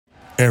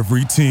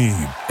Every team,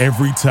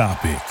 every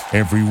topic,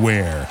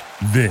 everywhere.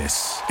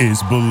 This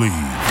is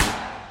Believe.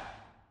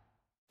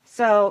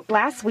 So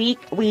last week,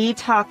 we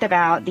talked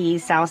about the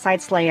Southside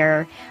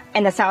Slayer,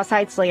 and the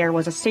Southside Slayer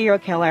was a serial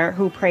killer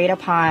who preyed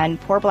upon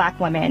poor black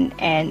women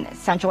in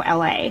central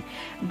LA.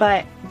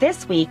 But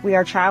this week, we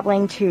are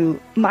traveling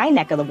to my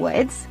neck of the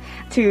woods,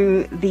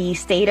 to the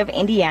state of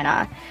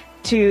Indiana,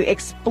 to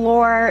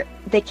explore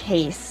the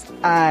case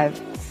of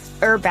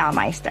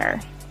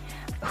Baumeister,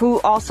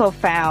 who also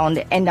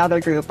found another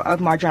group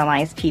of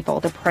marginalized people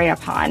to prey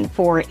upon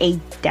for a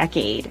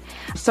decade.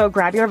 So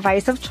grab your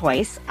device of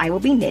choice. I will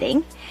be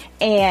knitting.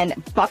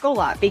 And buckle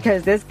up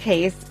because this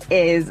case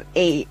is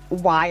a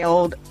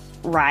wild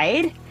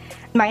ride.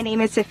 My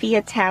name is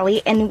Sophia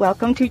Talley, and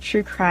welcome to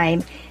True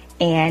Crime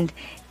and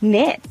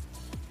Knit.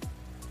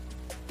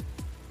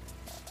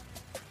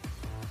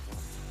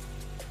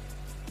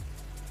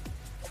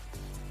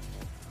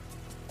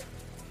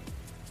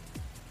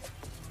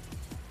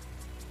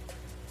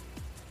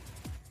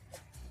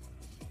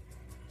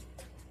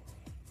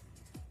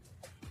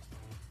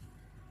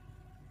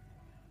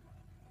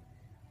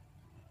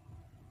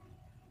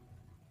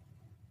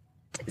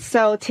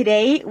 So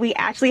today we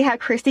actually have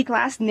Christy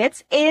Glass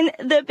Knits in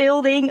the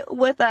building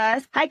with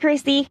us. Hi,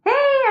 Christy.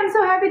 Hey, I'm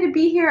so happy to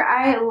be here.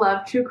 I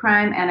love true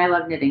crime and I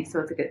love knitting,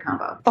 so it's a good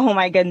combo. Oh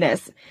my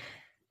goodness.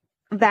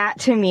 That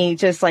to me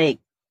just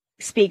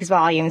speaks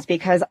volumes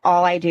because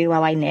all I do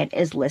while I knit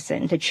is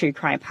listen to true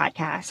crime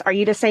podcasts. Are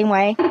you the same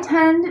way? I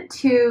tend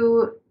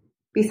to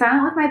be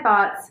silent with my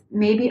thoughts,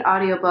 maybe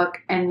audiobook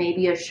and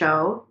maybe a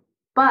show,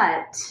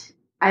 but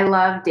I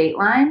love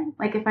Dateline,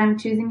 like if I'm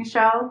choosing a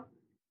show.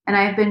 And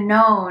I've been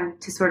known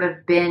to sort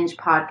of binge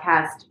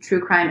podcast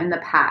true crime in the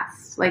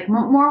past, like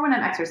more when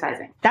I'm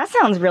exercising. That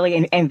sounds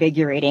really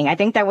invigorating. I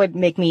think that would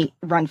make me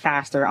run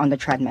faster on the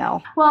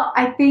treadmill. Well,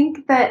 I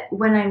think that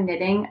when I'm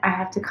knitting, I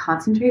have to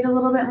concentrate a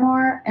little bit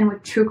more. And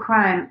with true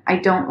crime, I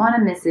don't want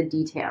to miss a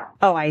detail.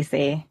 Oh, I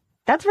see.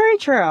 That's very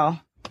true.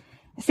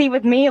 See,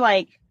 with me,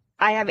 I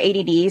have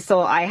ADD,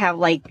 so I have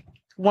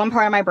one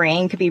part of my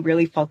brain could be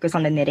really focused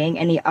on the knitting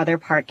and the other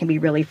part can be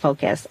really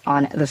focused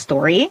on the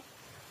story.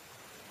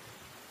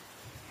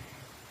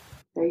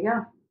 There you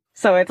go.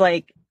 So it's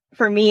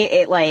for me,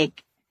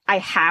 I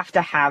have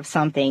to have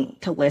something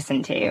to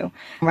listen to,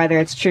 whether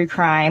it's true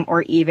crime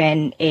or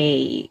even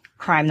a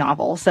crime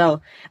novel.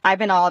 So I've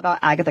been all about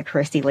Agatha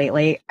Christie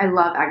lately. I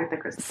love Agatha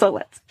Christie. So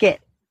let's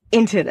get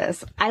into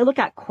this. I look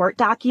at court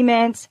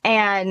documents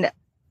and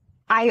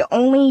I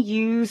only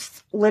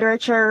use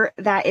literature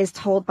that is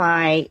told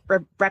by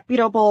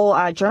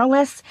reputable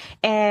journalists.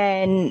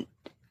 And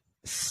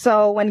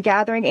so when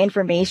gathering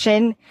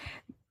information,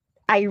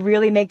 I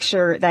really make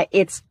sure that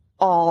it's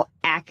all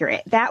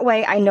accurate. That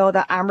way I know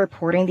that I'm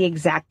reporting the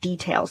exact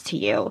details to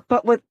you.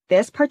 But with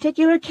this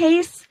particular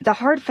case, the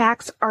hard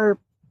facts are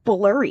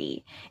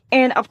blurry.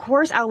 And of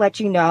course, I'll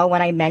let you know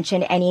when I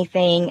mention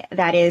anything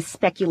that is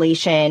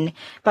speculation.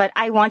 But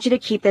I want you to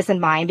keep this in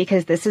mind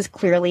because this is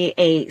clearly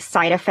a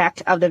side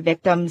effect of the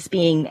victims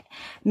being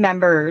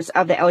members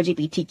of the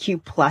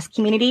LGBTQ plus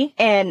community.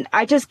 And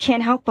I just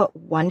can't help but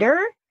wonder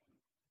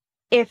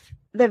if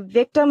the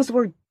victims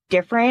were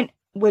different,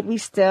 would we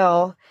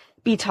still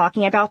be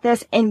talking about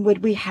this and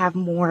would we have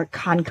more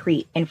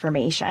concrete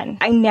information?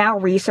 I now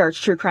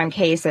research true crime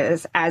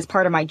cases as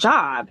part of my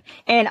job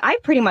and I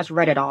pretty much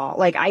read it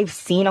all. I've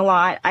seen a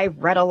lot, I've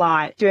read a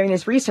lot doing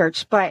this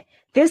research, but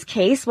this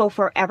case will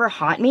forever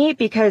haunt me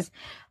because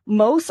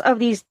most of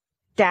these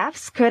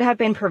deaths could have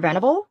been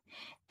preventable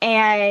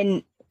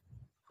and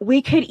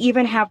we could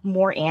even have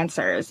more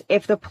answers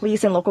if the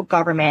police and local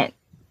government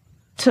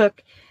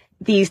took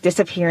these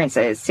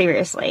disappearances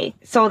seriously.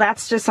 So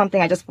that's just something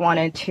I just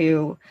wanted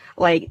to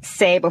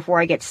say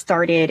before I get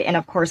started. And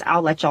of course,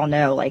 I'll let y'all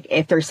know,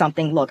 if there's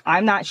something, look,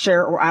 I'm not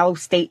sure, or I'll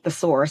state the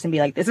source and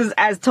be this is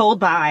as told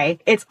by,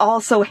 it's all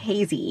so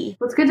hazy.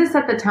 Well, it's good to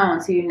set the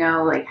tone so you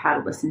know, how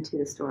to listen to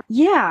the story.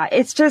 Yeah,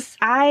 it's just,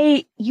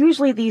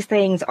 usually these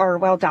things are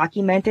well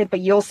documented,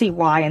 but you'll see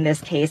why in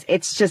this case.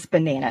 It's just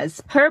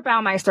bananas. Herb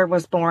Baumeister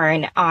was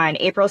born on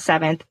April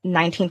 7th,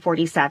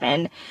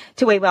 1947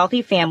 to a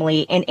wealthy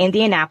family in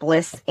Indianapolis,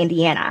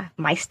 Indiana,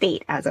 my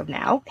state as of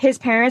now. His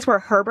parents were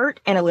Herbert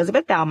and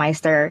Elizabeth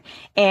Baumeister,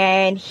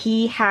 and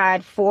he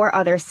had 4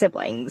 other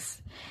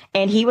siblings,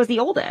 and he was the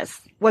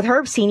oldest, with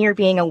Herb Sr.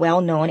 being a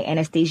well-known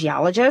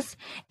anesthesiologist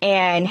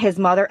and his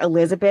mother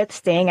Elizabeth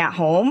staying at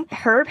home.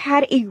 Herb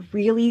had a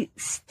really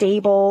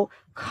stable,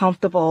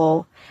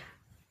 comfortable,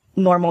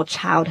 normal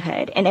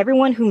childhood, and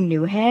everyone who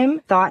knew him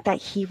thought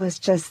that he was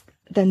just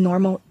the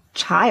normal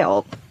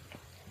child.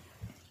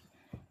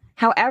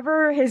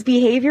 However, his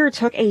behavior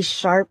took a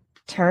sharp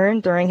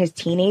turn during his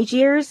teenage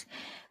years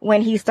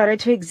when he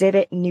started to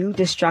exhibit new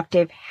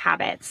destructive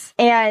habits.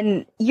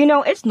 And,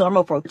 it's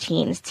normal for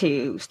teens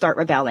to start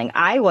rebelling.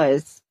 I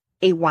was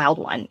a wild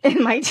one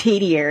in my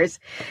teen years,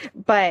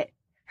 but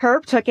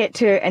Herb took it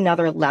to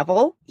another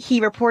level.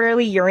 He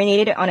reportedly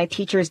urinated on a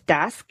teacher's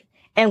desk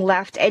and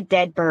left a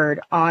dead bird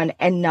on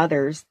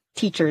another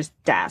teacher's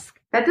desk.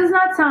 That does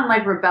not sound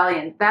like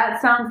rebellion.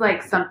 That sounds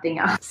like something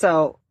else.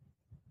 So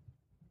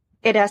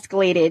it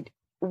escalated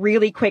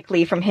really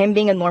quickly from him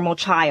being a normal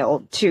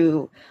child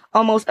to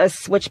almost a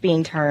switch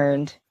being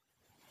turned.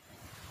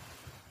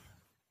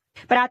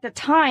 But at the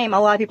time, a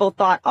lot of people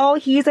thought, oh,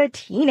 he's a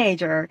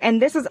teenager.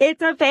 And it's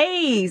a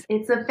phase.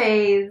 It's a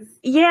phase.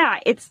 Yeah,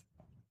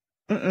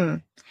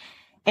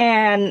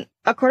 And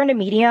according to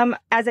Medium,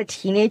 as a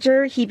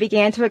teenager, he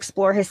began to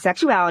explore his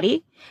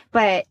sexuality,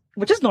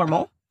 which is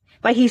normal.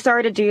 But he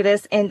started to do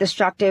this in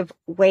destructive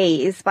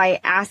ways by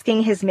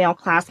asking his male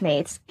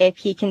classmates if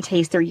he can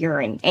taste their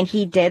urine. And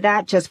he did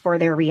that just for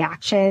their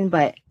reaction,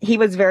 but he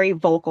was very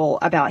vocal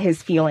about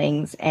his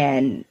feelings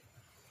and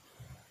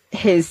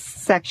his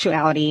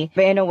sexuality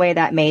in a way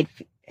that made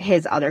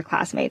his other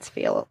classmates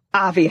feel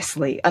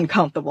obviously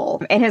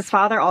uncomfortable. And his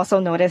father also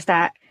noticed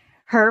that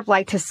Herb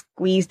liked to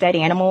squeeze dead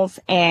animals,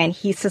 and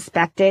he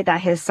suspected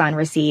that his son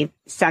received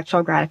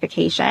sexual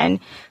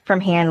gratification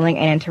from handling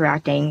and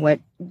interacting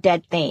with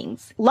dead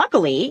things.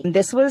 Luckily,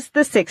 this was the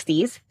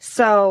 60s,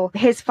 so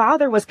his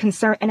father was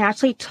concerned and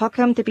actually took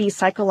him to be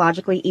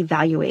psychologically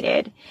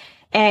evaluated.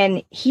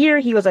 And here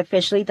he was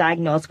officially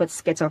diagnosed with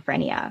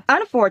schizophrenia.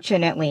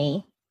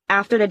 Unfortunately,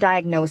 after the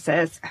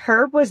diagnosis,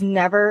 Herb was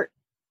never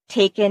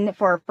taken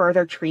for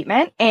further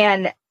treatment,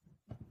 and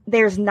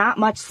there's not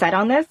much said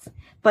on this,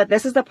 but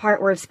this is the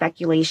part where it's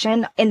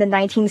speculation. In the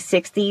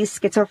 1960s,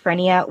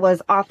 schizophrenia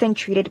was often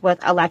treated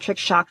with electric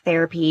shock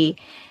therapy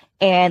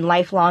and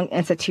lifelong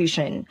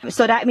institution.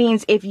 So that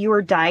means if you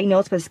were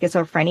diagnosed with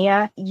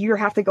schizophrenia, you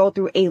have to go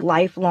through a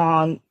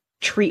lifelong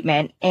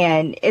treatment,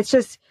 and it's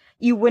just,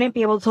 you wouldn't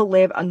be able to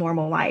live a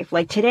normal life.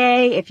 Like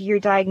today, if you're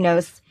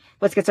diagnosed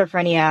with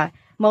schizophrenia,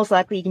 most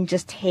likely you can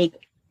just take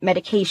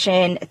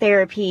medication,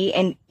 therapy,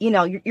 and,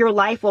 your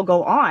life will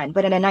go on.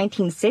 But in the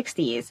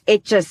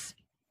 1960s,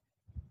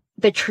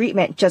 the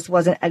treatment just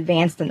wasn't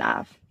advanced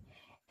enough.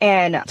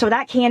 And so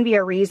that can be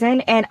a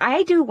reason. And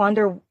I do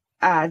wonder,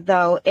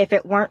 though, if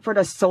it weren't for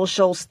the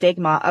social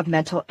stigma of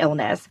mental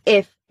illness,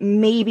 if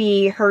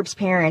maybe Herb's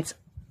parents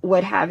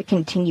would have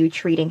continued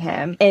treating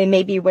him and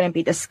maybe wouldn't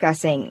be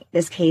discussing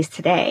this case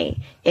today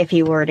if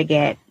he were to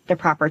get the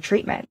proper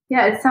treatment.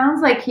 Yeah, it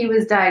sounds like he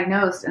was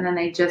diagnosed and then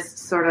they just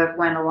sort of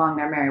went along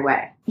their merry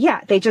way.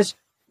 Yeah, they just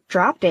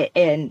dropped it,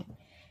 and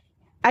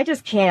I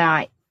just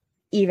cannot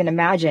even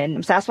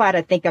imagine. So that's why I had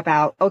to think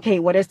about, okay,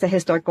 what is the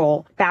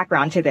historical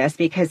background to this?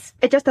 Because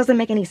it just doesn't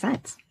make any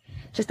sense.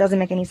 It just doesn't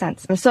make any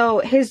sense. And so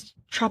his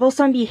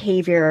troublesome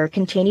behavior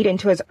continued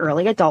into his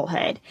early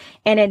adulthood.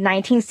 And in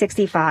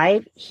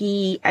 1965,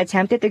 he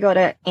attempted to go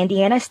to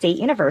Indiana State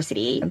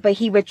University, but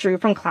he withdrew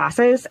from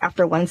classes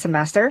after one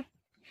semester.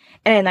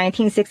 And in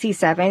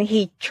 1967,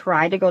 he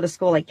tried to go to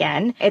school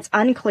again. It's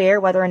unclear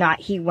whether or not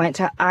he went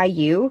to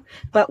IU,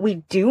 but we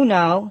do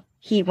know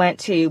he went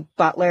to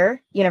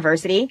Butler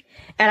University.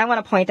 And I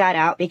want to point that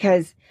out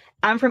because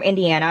I'm from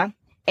Indiana,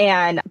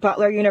 and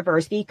Butler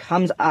University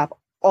comes up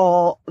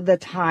all the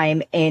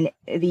time in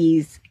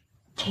these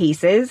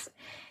cases.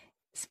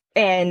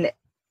 And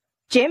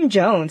Jim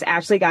Jones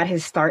actually got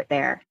his start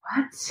there.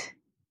 What?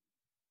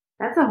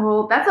 That's a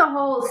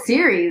whole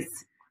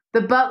series. The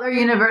Butler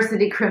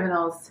University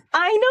criminals.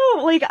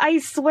 I know, I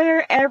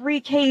swear every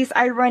case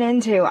I run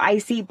into, I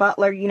see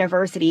Butler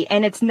University,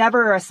 and it's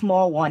never a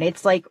small one.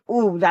 It's like,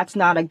 ooh, that's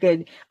not a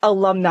good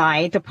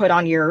alumni to put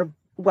on your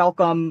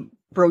welcome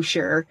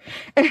brochure.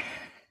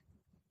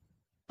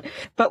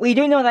 But we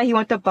do know that he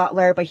went to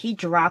Butler, but he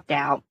dropped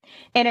out.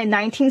 And in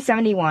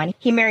 1971,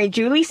 he married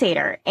Julie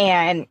Sater,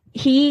 and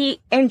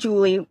he and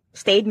Julie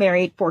stayed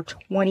married for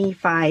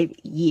 25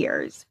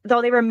 years.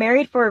 Though they were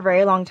married for a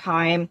very long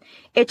time,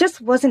 it just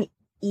wasn't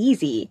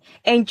easy.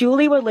 And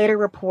Julie would later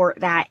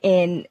report that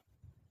in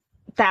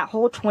that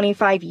whole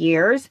 25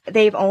 years,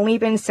 they've only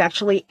been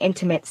sexually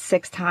intimate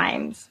 6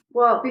 times.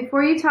 Well,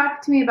 before you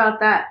talk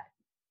about that,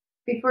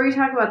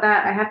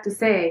 I have to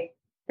say,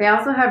 they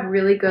also have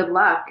really good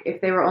luck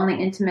if they were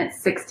only intimate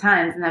 6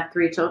 times and have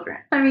 3 children.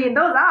 I mean,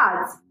 those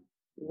odds.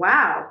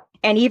 Wow.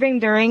 And even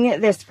during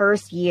this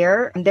first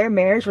year, their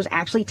marriage was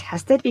actually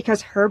tested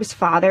because Herb's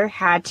father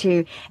had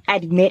to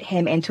admit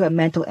him into a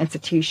mental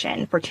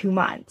institution for 2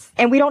 months.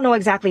 And we don't know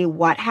exactly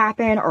what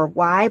happened or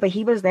why, but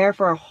he was there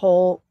for a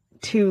whole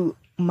 2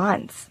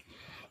 months.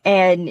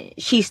 And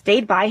she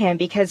stayed by him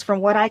because from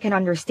what I can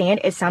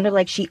understand, it sounded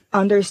like she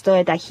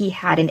understood that he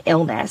had an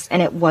illness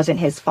and it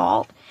wasn't his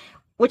fault,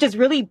 which is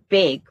really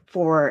big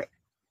for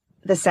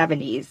the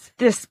 70s.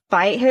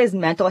 Despite his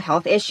mental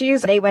health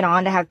issues, they went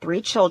on to have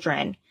 3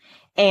 children.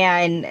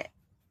 And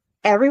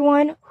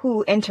everyone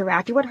who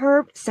interacted with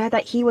Herb said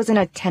that he was an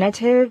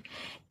attentive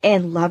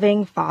and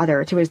loving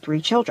father to his 3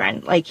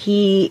 children.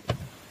 He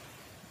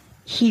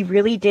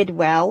really did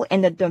well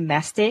in the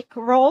domestic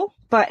role,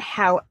 but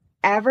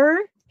however,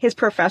 his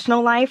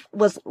professional life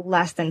was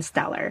less than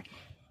stellar.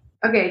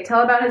 Okay,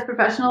 tell about his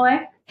professional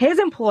life. His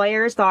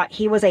employers thought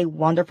he was a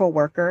wonderful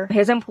worker.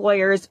 His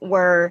employers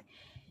were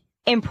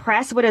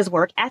impressed with his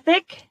work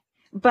ethic,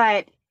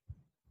 but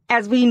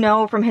as we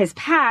know from his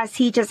past,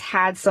 he just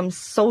had some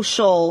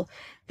social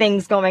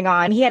things going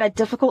on. He had a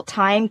difficult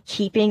time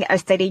keeping a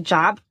steady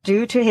job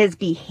due to his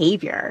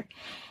behavior.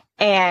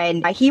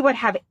 and he would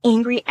have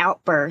angry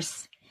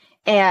outbursts,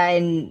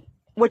 and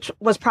which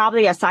was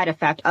probably a side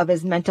effect of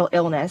his mental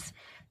illness.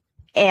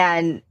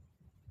 And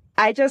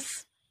I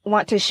just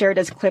want to share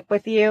this clip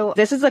with you.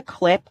 This is a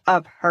clip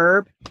of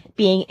Herb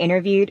being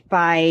interviewed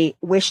by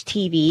Wish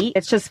TV.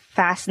 It's just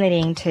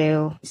fascinating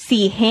to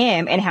see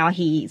him and how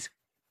he's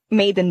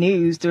made the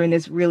news during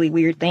this really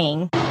weird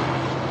thing.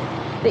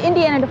 The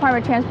Indiana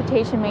Department of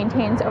Transportation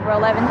maintains over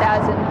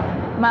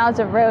 11,000 miles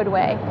of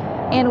roadway,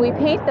 and we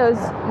paint those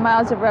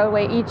miles of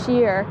roadway each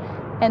year,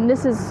 and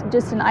this is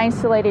just an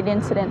isolated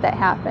incident that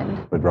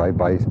happened. A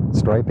drive-by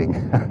striping,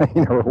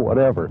 or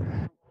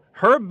whatever.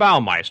 Herb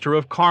Baumeister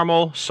of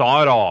Carmel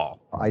saw it all.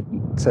 I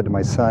said to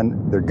my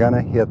son, they're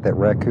gonna hit that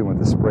raccoon with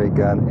the spray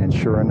gun, and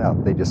sure enough,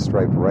 they just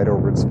striped right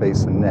over its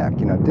face and neck.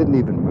 Didn't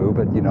even move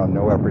it,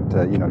 no effort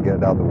to, get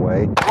it out of the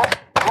way.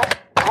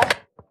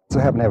 So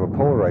I happened to have a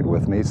Polaroid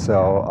with me,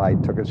 so I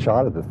took a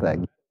shot at the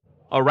thing.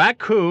 A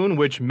raccoon,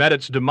 which met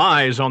its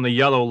demise on the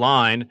yellow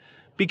line,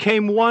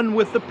 became one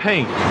with the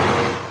paint.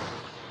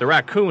 The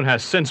raccoon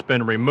has since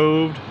been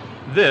removed.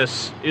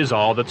 This is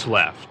all that's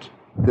left.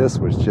 This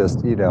was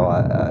just,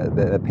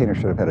 the painter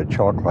should have had a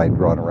chalk line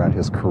drawn around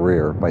his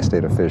career by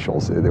state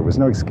officials. There was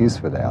no excuse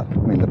for that.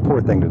 The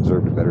poor thing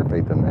deserved a better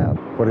fate than that.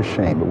 What a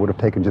shame. It would have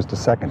taken just a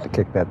second to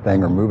kick that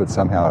thing or move it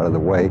somehow out of the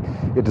way.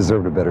 It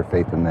deserved a better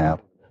fate than that.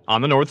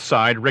 On the north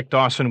side, Rick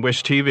Dawson,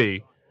 Wish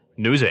TV,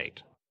 News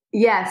 8.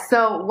 Yes,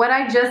 so what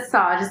I just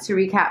saw, just to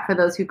recap for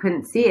those who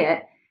couldn't see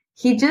it,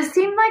 he just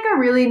seemed like a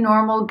really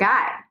normal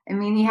guy.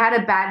 He had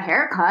a bad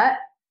haircut,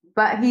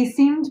 but he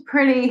seemed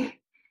pretty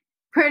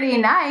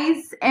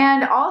nice,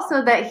 and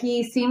also that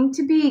he seemed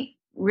to be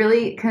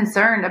really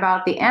concerned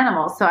about the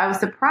animals. So I was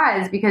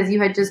surprised because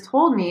you had just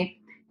told me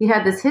he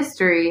had this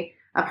history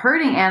of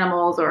hurting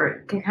animals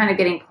or kind of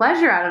getting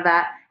pleasure out of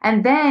that.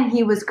 And then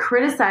he was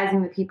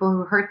criticizing the people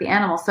who hurt the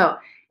animals. So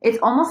it's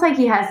almost like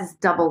he has this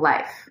double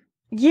life.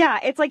 Yeah,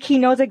 it's like he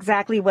knows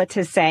exactly what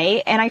to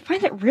say. And I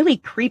find it really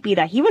creepy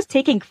that he was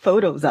taking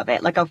photos of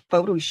it, like a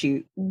photo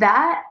shoot.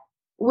 That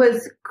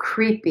was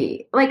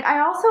creepy. I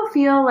also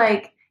feel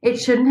like it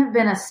shouldn't have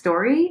been a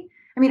story.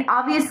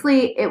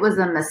 Obviously it was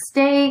a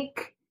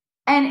mistake.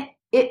 And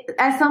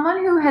as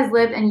someone who has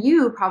lived, and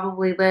you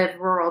probably live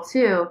rural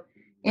too,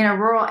 in a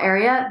rural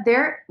area,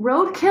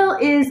 roadkill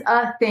is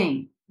a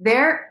thing.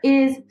 There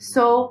is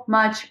so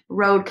much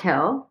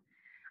roadkill,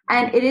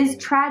 and it is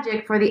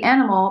tragic for the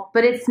animal,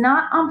 but it's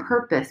not on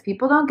purpose.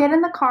 People don't get in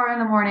the car in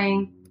the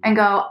morning and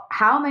go,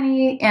 how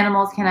many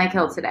animals can I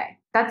kill today?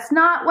 That's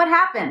not what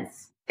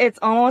happens. It's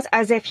almost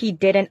as if he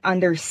didn't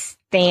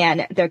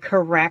understand the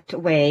correct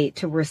way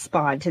to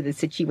respond to the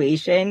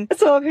situation.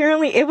 So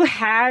apparently it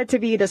had to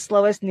be the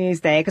slowest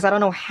news day, because I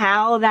don't know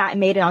how that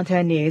made it onto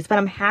the news, but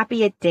I'm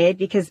happy it did,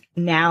 because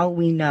now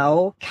we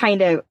know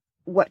kind of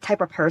what type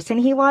of person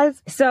he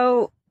was.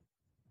 So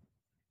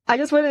I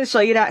just wanted to show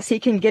you that so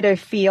you can get a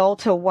feel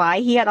to why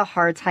he had a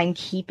hard time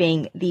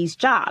keeping these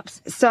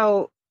jobs.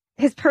 So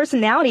his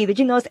personality, did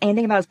you notice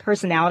anything about his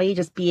personality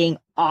just being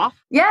off?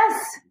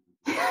 Yes.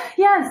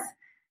 Yes.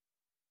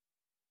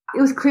 It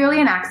was clearly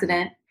an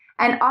accident.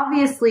 And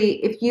obviously,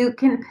 if you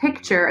can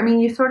picture,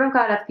 you sort of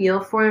got a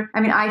feel for,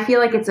 I feel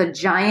like it's a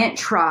giant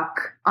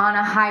truck on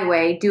a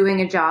highway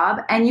doing a job,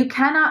 and you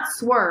cannot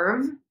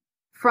swerve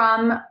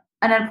from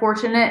an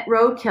unfortunate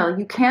roadkill.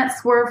 You can't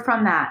swerve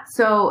from that.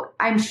 So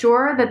I'm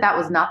sure that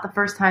was not the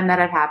first time that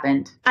had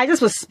happened. I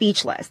just was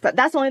speechless.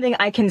 That's the only thing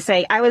I can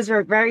say. I was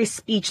very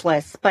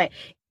speechless, but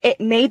it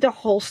made the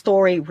whole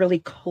story really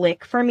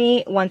click for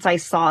me once I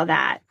saw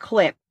that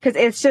clip. Because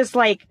it's just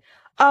like,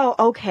 oh,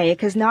 okay,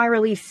 because now I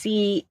really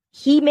see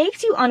he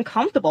makes you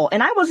uncomfortable.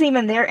 And I wasn't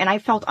even there, and I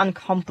felt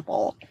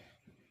uncomfortable.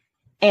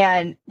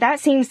 And that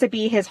seems to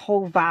be his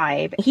whole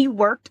vibe. He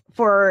worked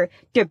for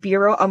the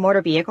Bureau of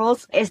Motor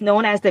Vehicles. It's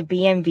known as the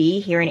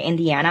BMV here in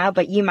Indiana,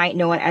 but you might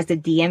know it as the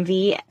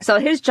DMV. So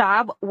his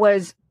job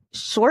was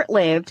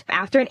short-lived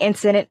after an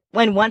incident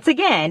when, once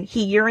again,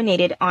 he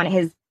urinated on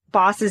his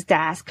boss's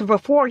desk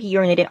before he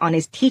urinated on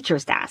his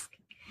teacher's desk.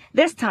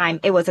 This time,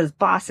 it was his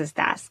boss's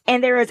desk.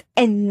 And there was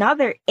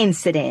another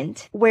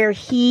incident where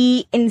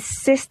he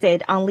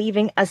insisted on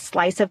leaving a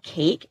slice of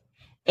cake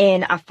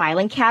in a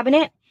filing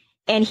cabinet,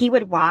 and he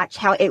would watch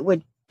how it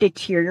would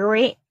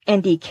deteriorate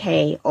and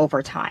decay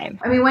over time.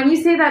 When you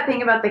say that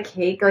thing about the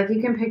cake,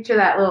 you can picture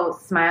that little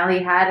smile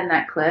he had in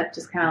that clip,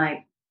 just kind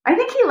of I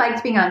think he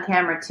liked being on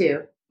camera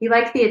too. He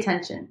liked the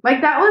attention.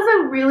 That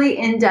was a really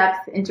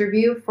in-depth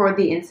interview for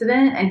the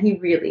incident, and he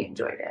really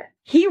enjoyed it.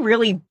 He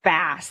really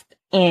basked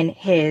in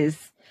his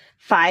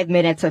 5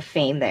 minutes of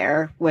fame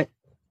there.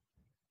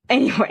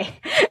 Anyway,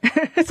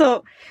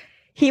 so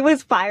he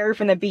was fired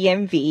from the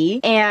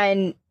BMV,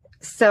 and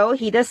so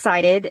he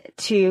decided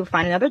to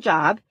find another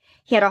job.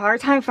 He had a hard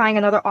time finding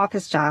another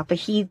office job, but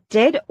he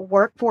did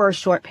work for a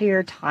short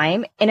period of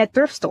time in a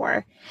thrift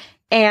store.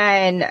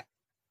 And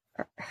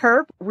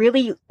Herb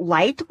really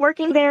liked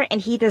working there, and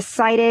he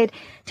decided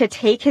to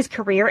take his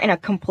career in a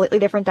completely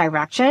different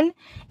direction.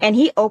 And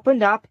he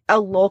opened up a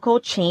local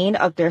chain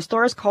of thrift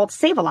stores called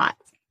Save-A-Lot.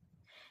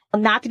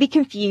 Not to be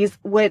confused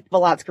with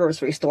Velott's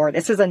grocery store.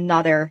 This is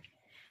another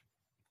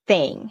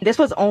thing. This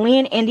was only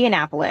in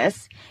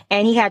Indianapolis,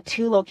 and he had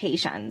 2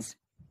 locations.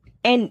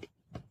 And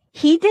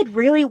he did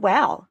really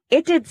well.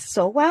 It did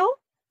so well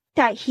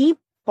that he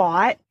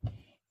bought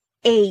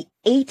a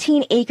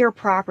 18-acre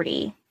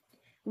property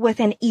with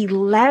an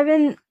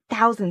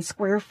 11,000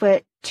 square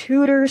foot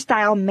Tudor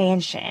style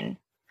mansion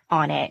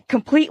on it,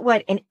 complete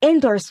with an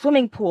indoor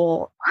swimming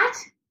pool. What?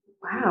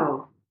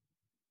 Wow.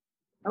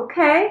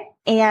 Okay.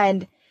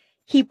 And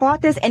he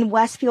bought this in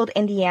Westfield,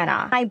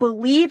 Indiana. I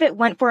believe it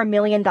went for $1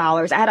 million.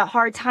 I had a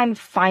hard time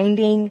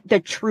finding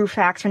the true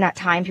facts from that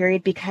time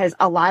period because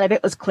a lot of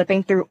it was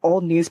clipping through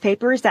old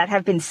newspapers that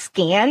have been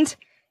scanned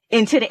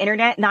into the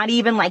internet, not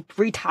even like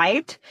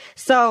retyped.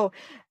 So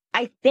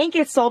I think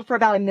it sold for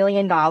about $1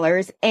 million.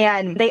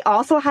 And they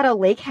also had a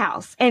lake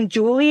house, and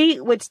Julie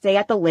would stay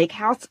at the lake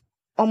house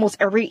almost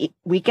every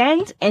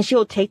weekend, and she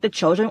would take the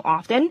children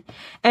often.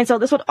 And so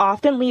this would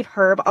often leave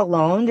Herb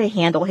alone to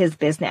handle his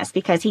business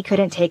because he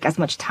couldn't take as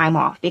much time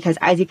off because,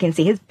 as you can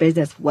see, his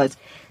business was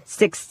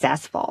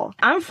successful.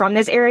 I'm from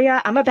this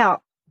area. I'm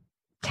about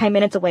 10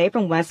 minutes away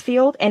from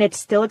Westfield, and it's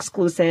still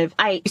exclusive.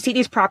 I see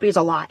these properties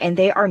a lot, and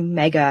they are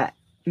mega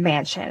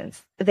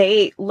mansions.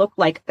 They look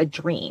like a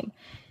dream.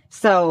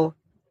 So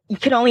you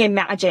can only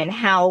imagine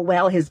how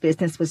well his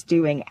business was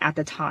doing at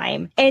the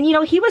time. And, you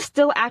know, he was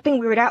still acting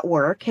weird at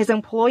work. His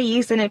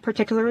employees didn't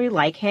particularly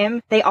like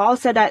him. They all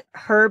said that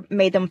Herb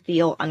made them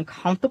feel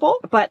uncomfortable,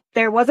 but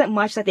there wasn't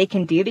much that they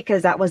can do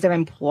because that was their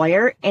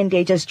employer, and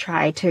they just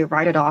tried to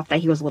write it off that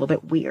he was a little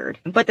bit weird.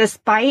 But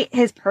despite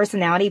his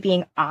personality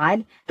being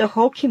odd, the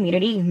whole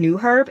community knew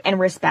Herb and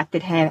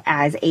respected him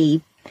as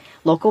a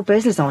local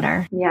business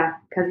owner. Yeah,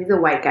 because he's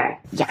a white guy.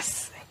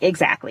 Yes,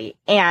 exactly.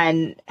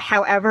 And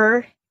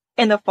however,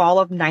 in the fall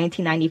of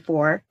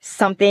 1994,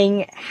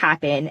 something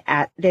happened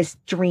at this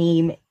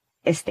dream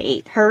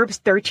estate. Herb's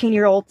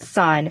 13-year-old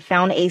son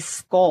found a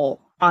skull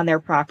on their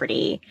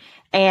property,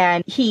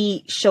 and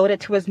he showed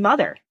it to his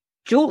mother,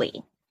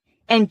 Julie.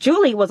 And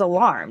Julie was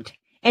alarmed,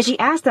 and she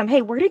asked him,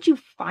 "Hey, where did you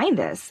find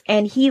this?"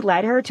 And he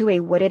led her to a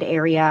wooded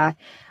area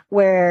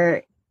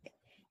where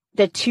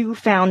the two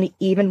found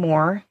even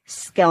more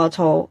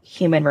skeletal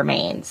human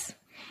remains.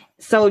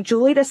 So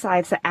Julie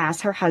decides to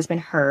ask her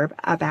husband, Herb,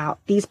 about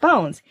these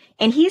bones.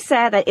 And he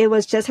said that it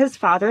was just his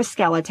father's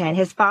skeleton.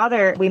 His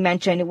father, we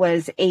mentioned,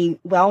 was a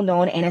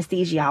well-known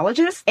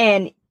anesthesiologist.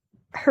 And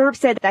Herb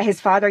said that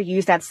his father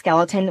used that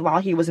skeleton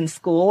while he was in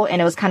school,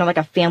 and it was kind of like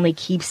a family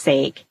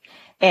keepsake.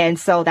 And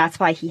so that's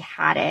why he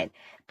had it.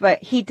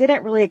 But he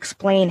didn't really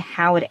explain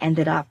how it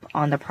ended up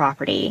on the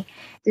property.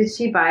 Did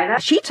she buy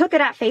that? She took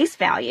it at face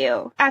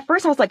value. At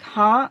first I was like,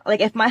 huh? Like,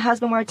 if my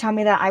husband were to tell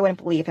me that, I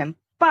wouldn't believe him.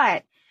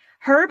 But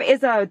Herb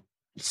is a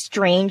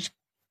strange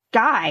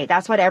guy.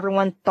 That's what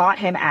everyone thought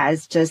him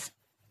as, just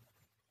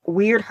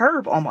weird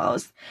Herb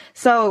almost.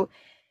 So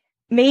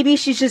maybe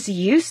she's just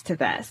used to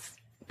this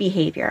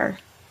behavior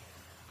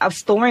of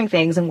storing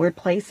things in weird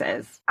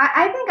places.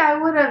 I think I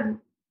would have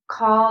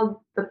called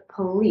the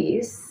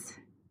police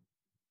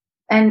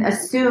and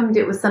assumed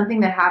it was something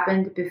that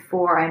happened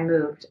before I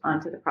moved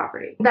onto the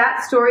property.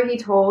 That story he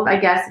told, I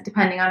guess,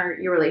 depending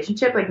on your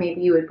relationship, like maybe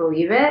you would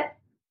believe it.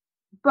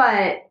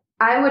 But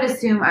I would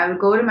assume I would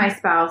go to my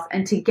spouse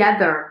and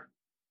together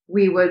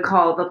we would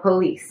call the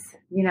police,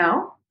 you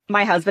know?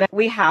 My husband,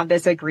 we have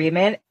this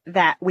agreement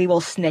that we will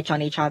snitch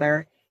on each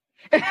other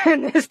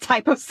in this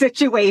type of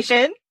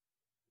situation.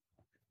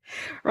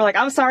 We're like,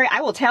 I'm sorry, I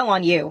will tell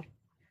on you.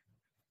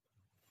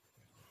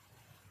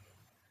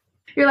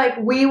 You're like,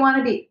 we want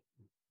to be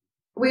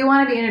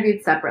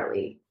interviewed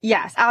separately.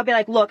 Yes, I'll be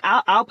like, look,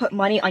 I'll put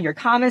money on your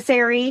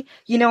commissary.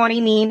 You know what I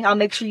mean? I'll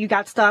make sure you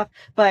got stuff,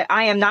 but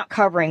I am not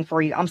covering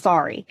for you. I'm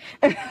sorry.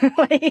 Oh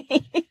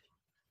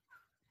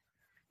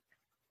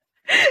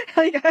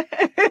my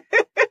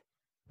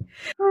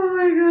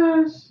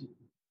gosh.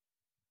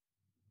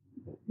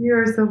 You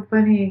are so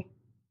funny.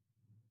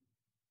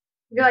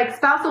 You're like,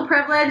 spousal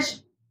privilege?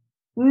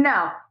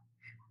 No.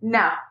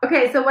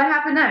 Okay, so what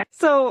happened next?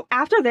 So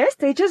after this,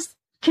 they just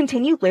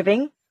continued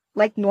living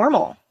like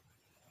normal.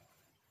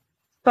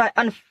 But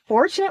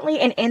unfortunately,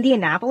 in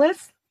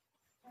Indianapolis,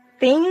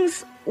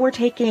 things were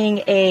taking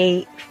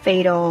a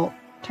fatal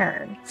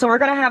turn. So we're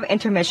going to have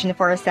intermission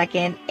for a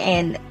second,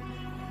 and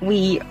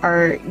we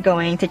are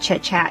going to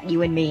chit-chat,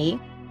 you and me.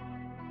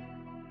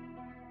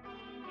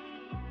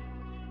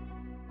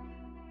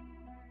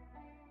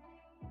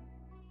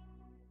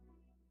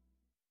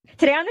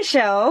 Today on the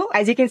show,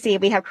 as you can see,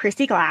 we have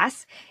Christy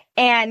Glass.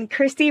 And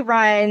Christy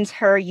runs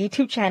her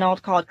YouTube channel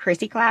called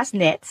Christy Glass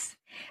Knits,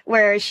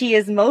 where she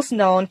is most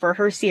known for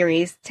her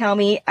series, Tell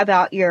Me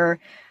About Your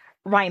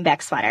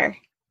Rhinebeck Sweater.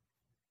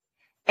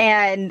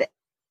 And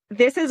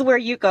this is where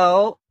you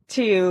go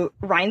to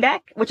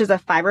Rhinebeck, which is a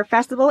fiber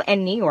festival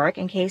in New York,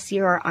 in case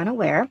you are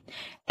unaware.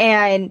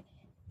 And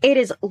it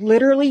is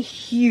literally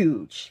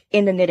huge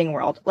in the knitting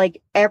world.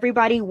 Like,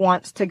 everybody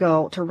wants to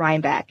go to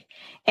Rhinebeck.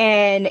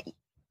 And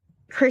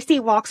Christy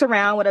walks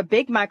around with a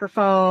big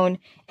microphone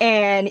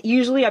and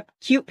usually a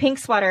cute pink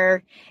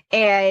sweater,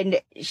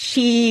 and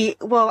she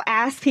will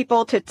ask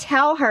people to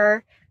tell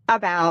her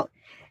about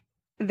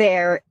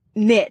their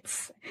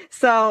knits.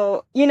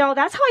 So,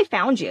 that's how I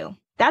found you.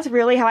 That's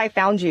really how I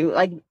found you,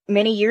 like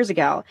many years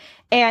ago.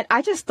 And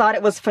I just thought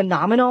it was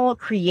phenomenal,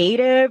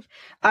 creative.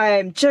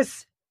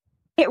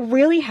 It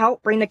really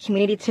helped bring the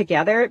community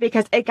together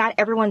because it got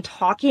everyone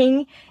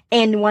talking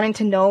and wanting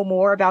to know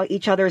more about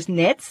each other's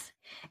knits.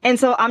 And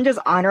so I'm just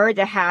honored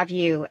to have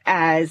you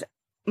as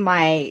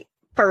my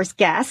first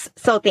guest.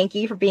 So thank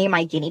you for being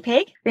my guinea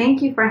pig.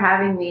 Thank you for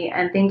having me,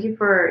 and thank you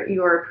for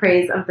your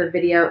praise of the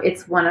video.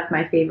 It's one of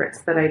my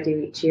favorites that I do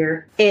each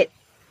year. It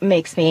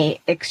makes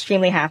me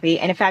extremely happy.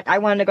 And in fact, I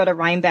wanted to go to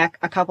Rhinebeck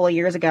a couple of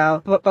years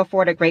ago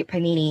before the Great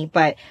Panini,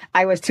 but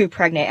I was too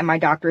pregnant and my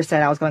doctor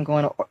said I was going to go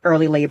into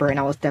early labor and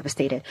I was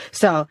devastated.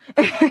 So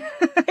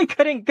I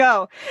couldn't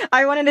go.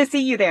 I wanted to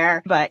see you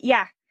there, but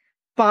yeah,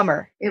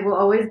 bummer. It will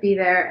always be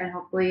there, and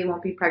hopefully you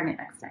won't be pregnant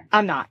next time.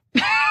 I'm not.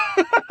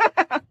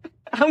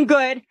 I'm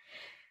good.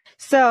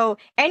 So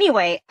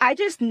anyway, I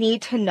just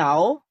need to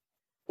know,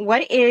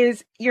 what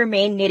is your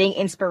main knitting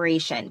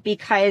inspiration?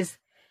 Because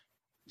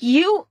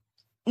you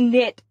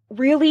knit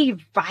really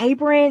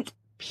vibrant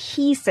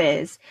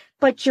pieces,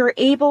 but you're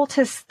able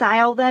to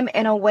style them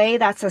in a way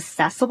that's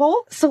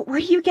accessible. So where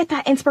do you get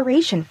that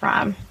inspiration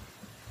from?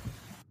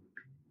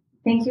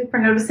 Thank you for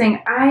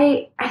noticing.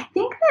 I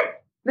think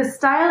that the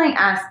styling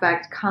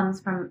aspect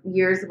comes from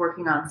years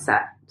working on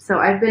set. So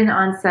I've been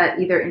on set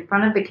either in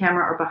front of the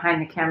camera or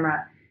behind the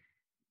camera,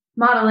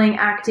 modeling,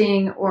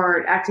 acting,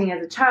 or acting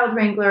as a child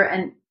wrangler.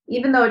 And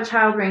even though a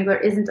child wrangler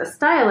isn't a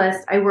stylist,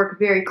 I work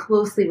very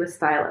closely with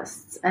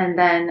stylists. And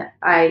then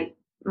my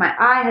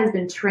eye has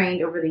been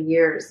trained over the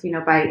years,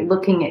 by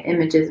looking at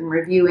images and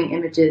reviewing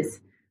images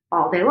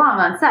all day long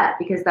on set,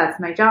 because that's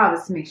my job,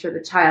 is to make sure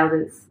the child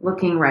is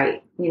looking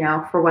right,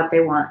 for what they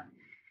want.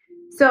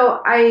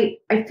 So I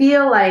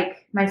feel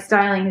like my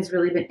styling has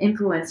really been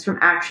influenced from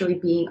actually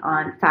being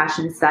on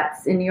fashion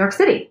sets in New York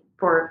City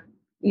for,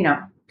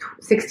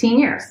 16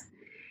 years.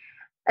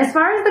 As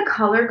far as the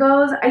color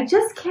goes, I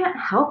just can't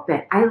help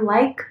it. I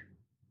like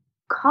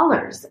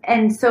colors.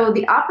 And so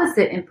the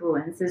opposite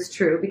influence is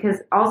true, because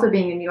also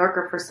being a New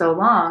Yorker for so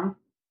long,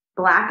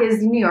 black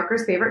is New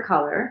Yorkers' favorite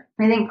color.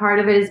 I think part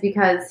of it is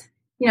because,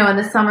 in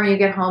the summer you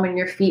get home and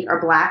your feet are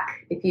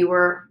black if you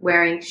were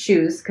wearing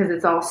shoes because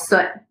it's all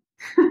soot.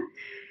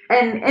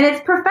 And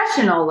it's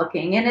professional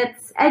looking, and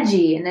it's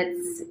edgy, and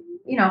it's,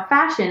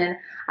 fashion. And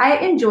I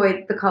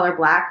enjoyed the color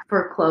black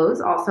for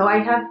clothes. Also, I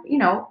have,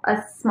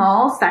 a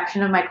small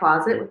section of my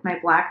closet with my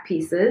black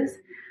pieces,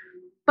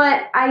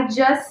 but I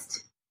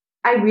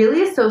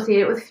really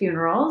associate it with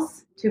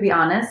funerals, to be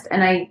honest.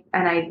 And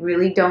I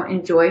really don't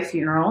enjoy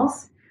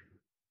funerals.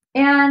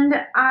 And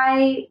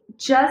I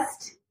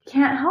just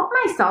can't help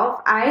myself.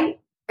 I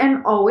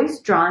am always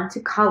drawn to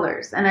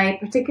colors, and I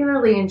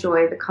particularly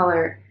enjoy the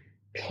color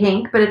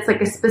pink, but it's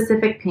like a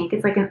specific pink.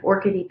 It's like an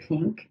orchidy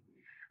pink.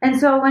 And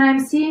so when I'm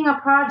seeing a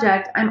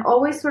project, I'm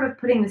always sort of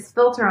putting this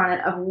filter on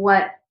it of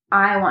what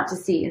I want to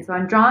see. And so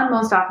I'm drawn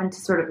most often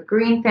to sort of a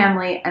green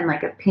family and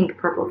like a pink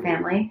purple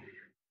family.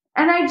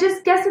 And I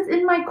just guess it's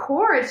in my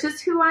core. It's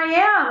just who I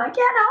am. I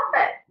can't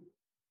help it.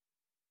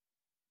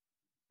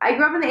 I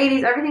grew up in the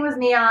 80s. Everything was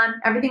neon.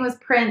 Everything was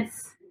Prince.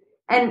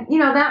 And,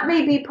 that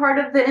may be part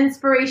of the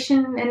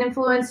inspiration and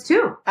influence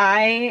too.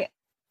 I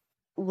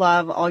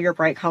love all your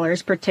bright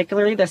colors,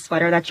 particularly the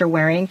sweater that you're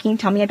wearing. Can you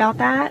tell me about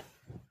that?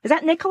 Is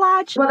that knit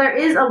collage? Well, there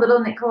is a little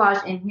knit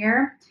collage in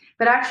here,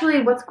 but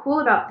actually what's cool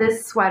about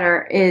this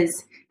sweater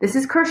is this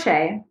is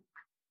crochet.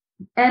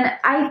 And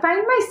I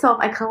find myself,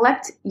 I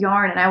collect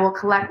yarn, and I will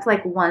collect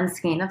like one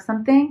skein of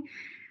something,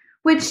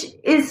 which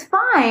is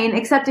fine,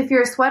 except if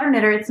you're a sweater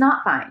knitter, it's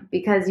not fine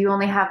because you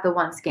only have the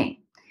one skein.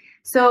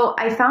 So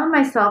I found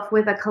myself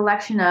with a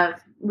collection of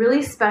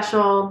really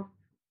special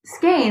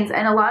skeins,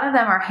 and a lot of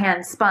them are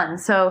hand spun.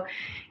 So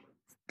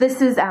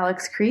this is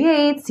Alex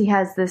Creates. He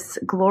has this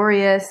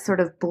glorious sort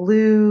of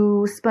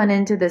blue spun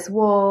into this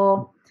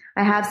wool.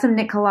 I have some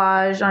knit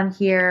collage on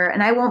here,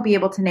 and I won't be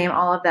able to name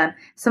all of them.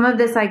 Some of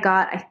this I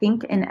got, I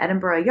think, in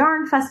Edinburgh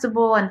Yarn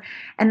Festival.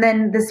 And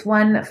then this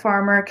one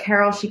farmer,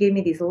 Carol, she gave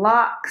me these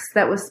locks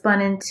that was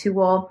spun into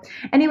wool.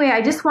 Anyway,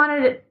 I just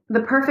wanted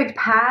the perfect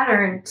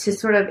pattern to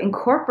sort of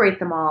incorporate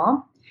them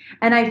all.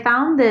 And I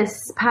found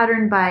this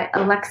pattern by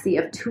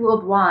Alexi of Two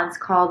of Wands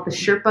called the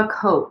Sherpa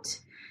Coat.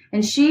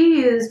 And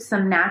she used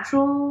some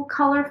natural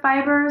color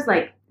fibers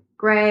like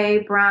gray,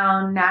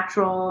 brown,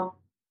 natural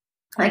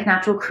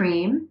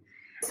cream.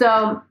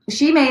 So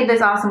she made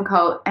this awesome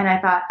coat, and I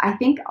thought, I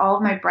think all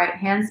of my bright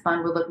hand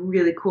spun would look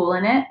really cool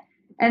in it.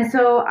 And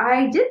so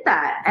I did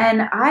that,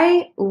 and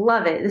I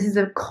love it. This is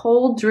a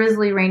cold,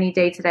 drizzly, rainy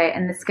day today,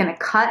 and it's going to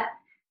cut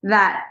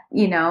that,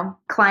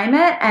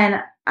 climate,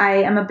 and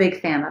I am a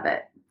big fan of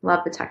it.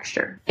 Love the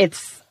texture.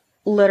 It's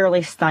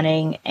literally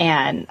stunning,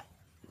 and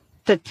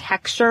the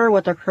texture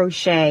with the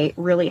crochet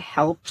really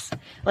helps.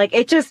 Like,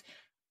 it just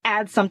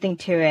adds something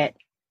to it.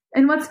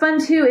 And what's fun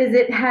too is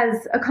it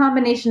has a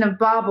combination of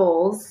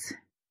baubles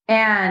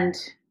and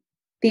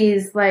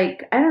these,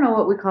 like, I don't know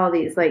what we call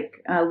these,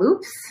 like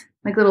loops,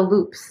 like little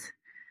loops.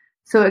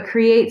 So it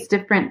creates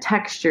different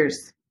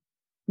textures.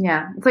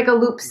 Yeah, it's like a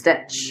loop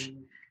stitch.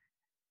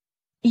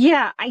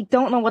 Yeah, I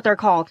don't know what they're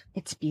called.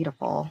 It's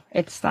beautiful.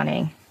 It's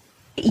stunning.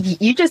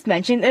 You just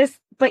mentioned this,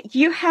 but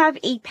you have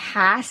a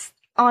past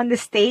on the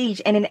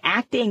stage and in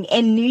acting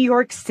in New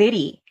York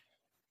City.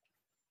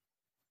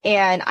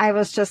 And I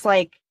was just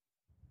like,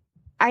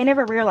 I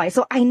never realized.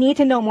 So I need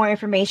to know more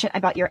information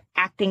about your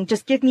acting.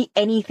 Just give me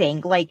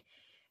anything. Like,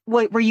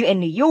 were you in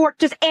New York?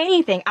 Just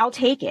anything. I'll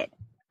take it.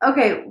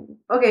 Okay.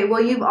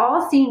 Well, you've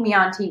all seen me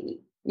on TV.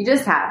 You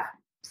just have.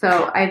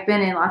 So I've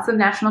been in lots of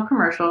national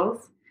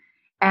commercials,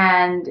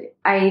 and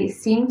I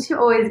seem to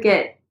always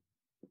get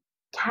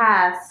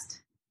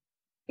cast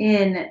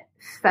in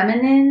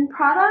feminine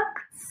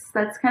products.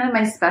 That's kind of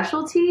my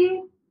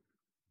specialty.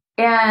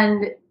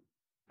 And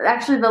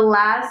actually, the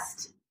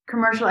last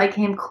commercial I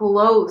came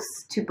close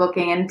to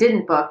booking and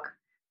didn't book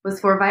was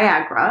for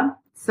Viagra.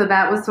 So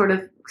that was sort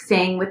of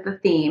staying with the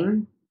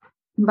theme.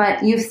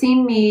 But you've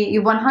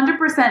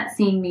 100%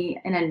 seen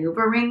me in a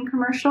NuvaRing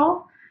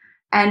commercial,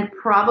 and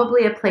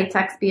probably a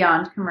Playtex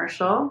Beyond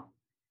commercial,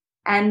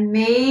 and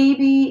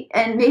maybe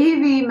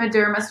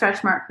Mederma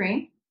Stretch Mark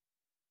Cream.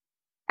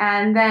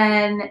 And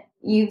then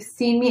you've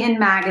seen me in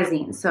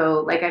magazines.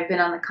 So like I've been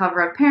on the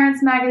cover of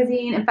Parents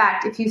Magazine. In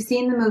fact, if you've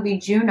seen the movie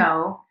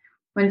Juno,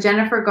 when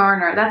Jennifer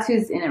Garner, that's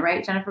who's in it,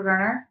 right? Jennifer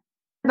Garner?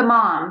 The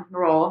mom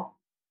role.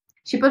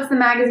 She puts the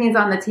magazines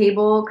on the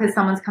table because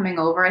someone's coming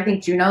over. I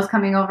think Juno's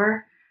coming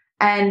over.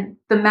 And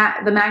the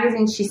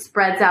magazine she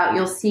spreads out,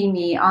 you'll see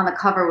me on the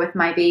cover with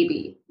my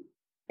baby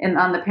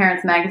on the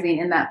Parents Magazine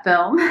in that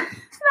film. Isn't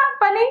that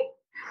funny?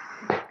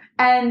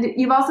 And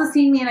you've also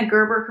seen me in a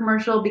Gerber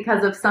commercial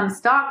because of some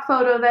stock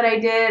photo that I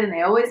did, and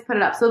they always put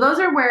it up. So those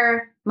are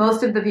where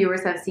most of the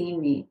viewers have seen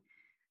me.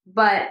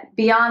 But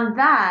beyond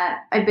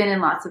that, I've been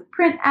in lots of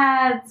print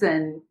ads,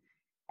 and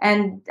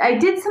I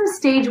did some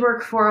stage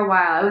work for a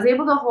while. I was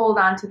able to hold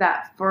on to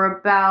that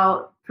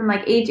from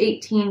like age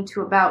 18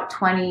 to about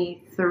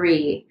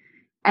 23.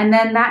 And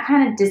then that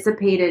kind of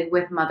dissipated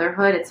with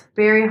motherhood. It's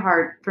very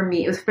hard for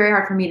me. It was very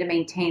hard for me to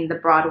maintain the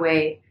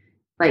Broadway,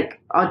 like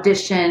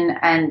audition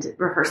and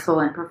rehearsal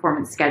and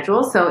performance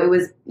schedule. So it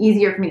was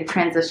easier for me to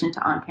transition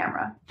to on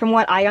camera. From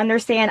what I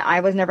understand, I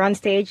was never on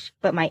stage,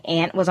 but my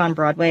aunt was on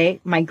Broadway,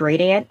 my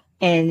great aunt,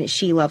 and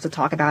she loves to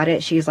talk about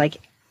it. She's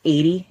like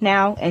 80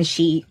 now and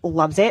she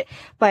loves it.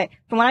 But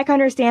from what I can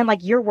understand,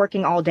 like you're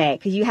working all day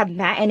because you have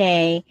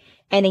matinee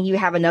and then you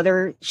have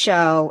another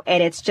show,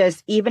 and it's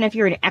just, even if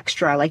you're an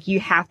extra, like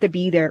you have to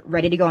be there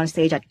ready to go on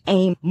stage at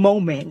any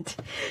moment.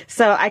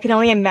 So I can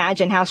only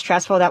imagine how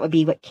stressful that would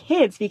be with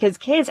kids, because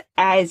kids,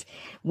 as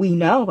we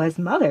know as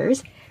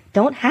mothers,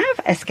 don't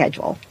have a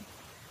schedule.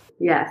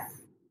 Yes,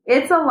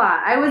 it's a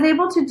lot. I was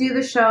able to do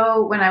the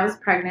show when I was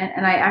pregnant,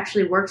 and I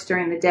actually worked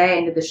during the day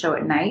and did the show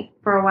at night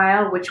for a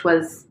while, which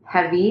was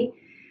heavy.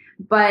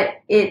 But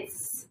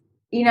it's,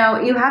 you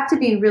know, you have to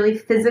be really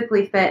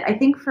physically fit. I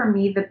think for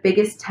me, the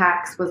biggest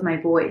tax was my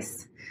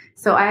voice.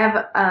 So I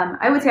have,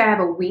 I would say I have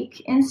a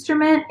weak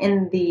instrument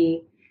in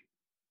the,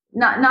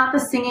 not the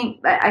singing.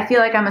 I feel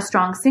like I'm a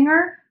strong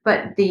singer,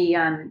 but the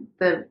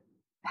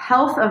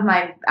health of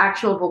my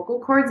actual vocal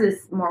cords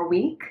is more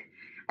weak.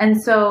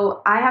 And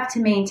so I have to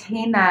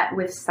maintain that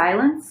with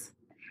silence,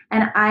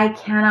 and I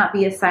cannot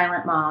be a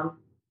silent mom.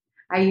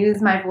 I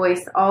use my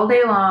voice all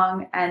day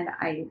long, and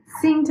I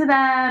sing to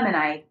them and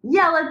I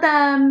yell at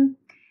them.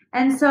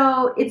 And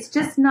so it's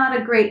just not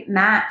a great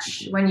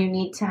match when you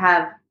need to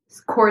have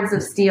cords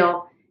of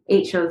steel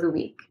 8 shows a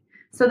week.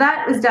 So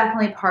that is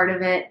definitely part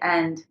of it,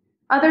 and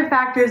other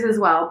factors as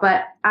well.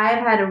 But I've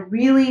had a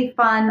really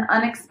fun,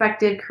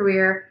 unexpected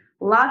career,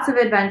 lots of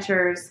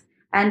adventures,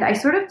 and I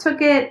sort of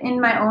took it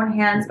in my own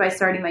hands by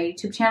starting my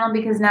YouTube channel,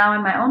 because now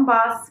I'm my own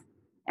boss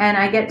and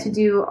I get to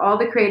do all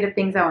the creative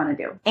things I want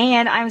to do.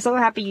 And I'm so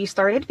happy you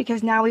started,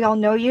 because now we all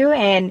know you,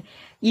 and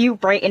you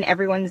brighten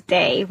everyone's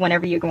day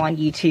whenever you go on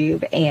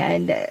YouTube,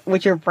 and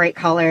with your bright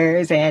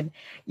colors and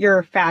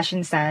your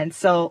fashion sense.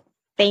 So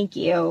thank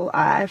you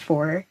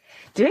for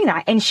doing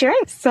that and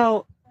sharing.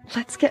 So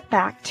let's get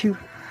back to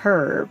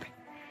Herb.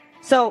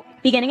 So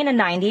beginning in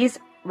the 90s,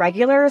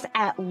 regulars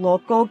at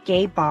local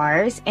gay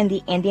bars in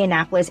the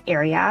Indianapolis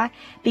area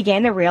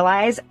began to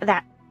realize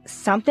that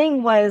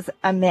something was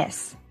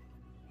amiss.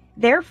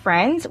 Their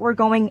friends were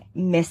going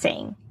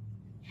missing.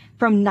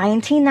 From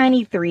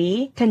 1993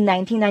 to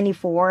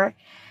 1994,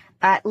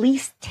 at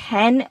least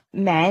 10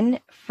 men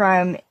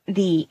from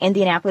the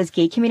Indianapolis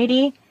gay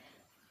community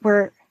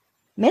were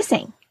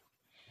missing.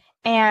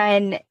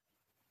 And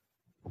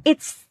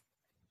it's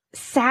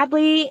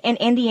sadly in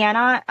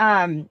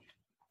Indiana,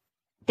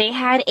 they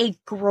had a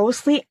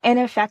grossly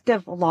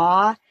ineffective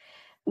law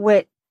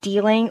with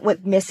dealing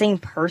with missing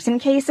person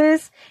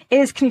cases.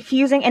 It is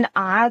confusing and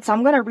odd, so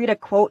I'm going to read a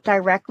quote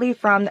directly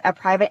from a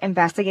private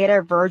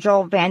investigator,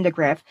 Virgil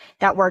Vandegrift,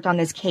 that worked on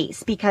this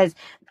case, because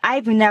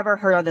I've never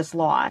heard of this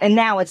law, and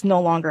now it's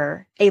no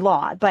longer a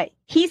law. But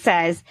he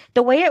says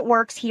the way it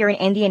works here in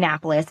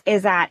Indianapolis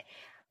is that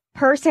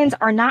persons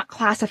are not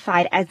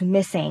classified as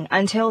missing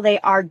until they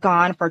are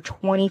gone for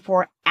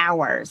 24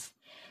 hours.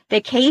 The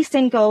case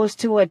then goes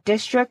to a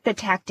district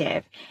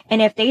detective,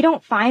 and if they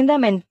don't find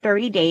them in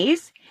 30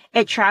 days,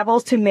 it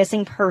travels to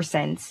missing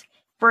persons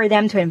for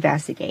them to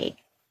investigate.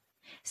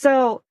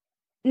 So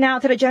now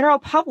to the general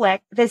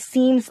public, this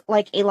seems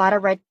like a lot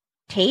of red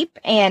tape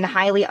and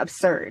highly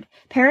absurd.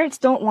 Parents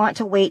don't want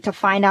to wait to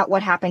find out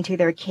what happened to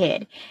their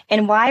kid,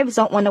 and wives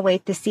don't want to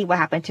wait to see what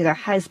happened to their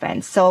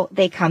husband, so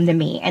they come to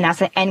me. And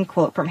that's an end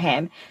quote from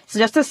him. So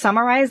just to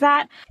summarize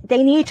that,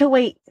 they need to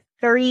wait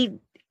 30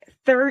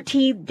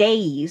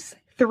 days,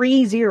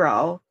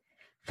 30,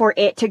 for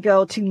it to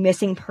go to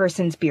Missing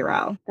Persons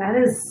Bureau. That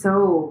is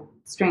so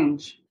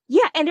strange.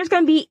 Yeah, and there's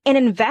going to be an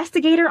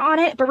investigator on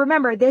it, but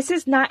remember, this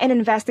is not an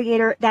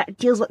investigator that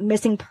deals with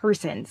missing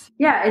persons.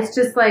 Yeah, it's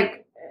just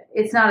like,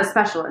 it's not a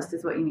specialist,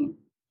 is what you mean.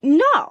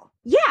 No.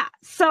 Yeah.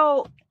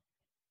 So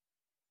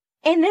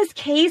in this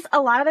case,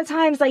 a lot of the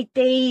times, like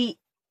they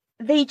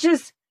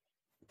just,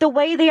 the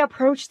way they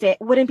approached it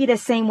wouldn't be the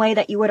same way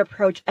that you would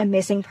approach a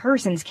missing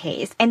persons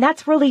case. And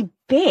that's really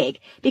big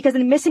because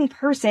in missing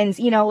persons,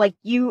 you know, like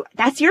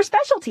that's your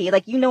specialty.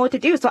 Like, you know what to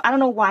do. So I don't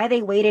know why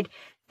they waited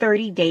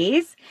 30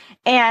 days.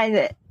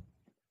 And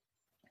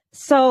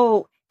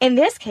so in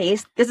this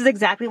case, this is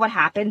exactly what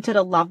happened to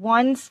the loved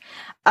ones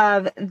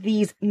of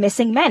these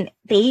missing men.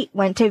 They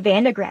went to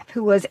Vandegrift,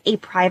 who was a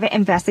private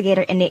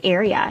investigator in the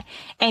area,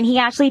 and he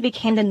actually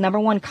became the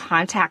 #1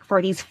 contact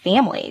for these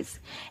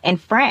families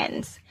and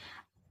friends.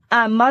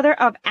 Mother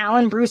of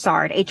Alan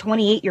Broussard, a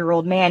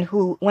 28-year-old man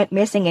who went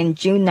missing in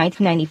June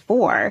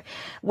 1994,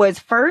 was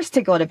first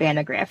to go to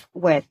Vandegrift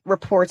with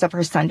reports of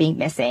her son being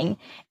missing.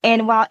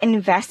 And while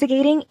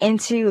investigating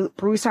into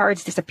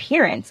Broussard's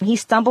disappearance, he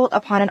stumbled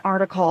upon an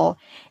article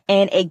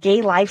in a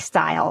gay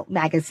lifestyle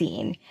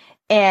magazine,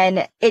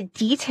 and it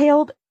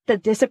detailed the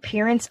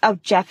disappearance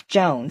of Jeff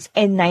Jones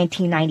in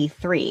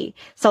 1993.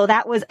 So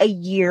that was a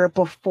year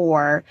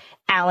before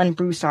Alan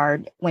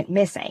Broussard went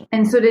missing.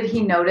 And so did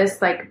he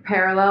notice like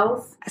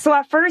parallels? So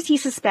at first he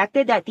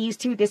suspected that these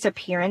two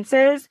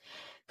disappearances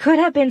could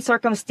have been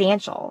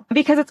circumstantial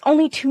because it's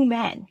only 2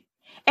 men.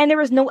 And there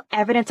was no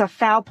evidence of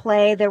foul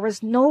play. There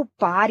was no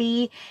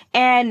body.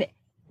 And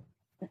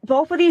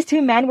both of these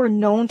 2 men were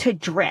known to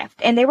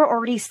drift, and they were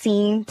already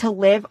seen to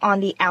live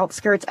on the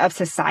outskirts of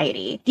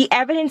society. The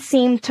evidence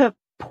seemed to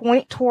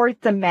point towards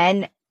the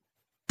men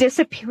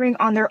disappearing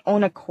on their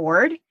own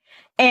accord.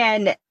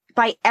 And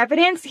by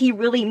evidence, he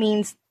really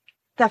means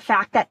the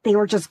fact that they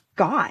were just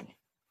gone.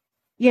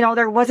 You know,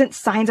 there wasn't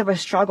signs of a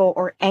struggle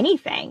or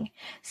anything.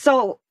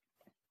 So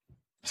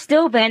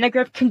still,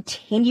 Vandegrift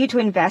continued to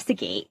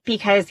investigate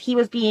because he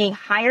was being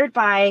hired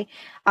by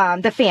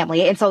the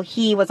family. And so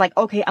he was like,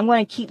 okay, I'm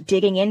going to keep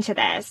digging into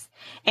this.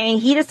 And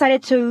he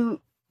decided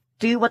to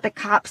do what the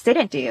cops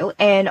didn't do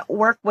and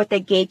work with the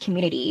gay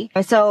community.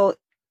 And so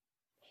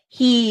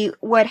he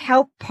would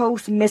help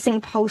post missing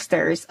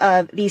posters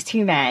of these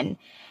 2 men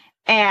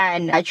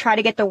and try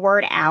to get the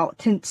word out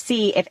to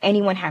see if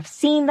anyone have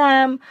seen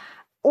them,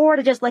 or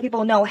to just let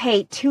people know,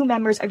 hey, 2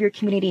 members of your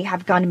community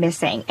have gone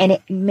missing and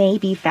it may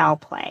be foul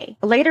play.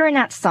 Later in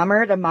that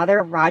summer, the mother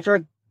of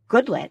Roger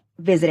Goodlet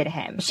visited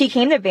him. She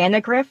came to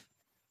Vandegrift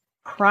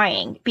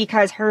crying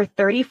because her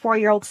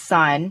 34-year-old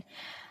son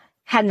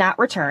had not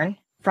returned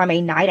from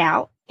a night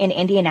out in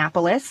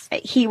Indianapolis.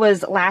 He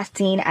was last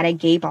seen at a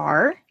gay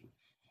bar,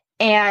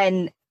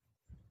 and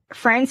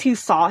friends who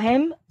saw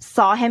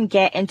him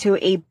get into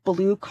a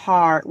blue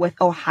car with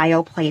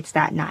Ohio plates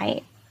that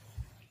night.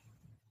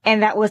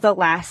 And that was the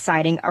last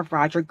sighting of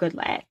Roger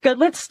Goodlet.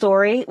 Goodlet's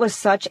story was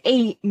such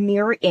a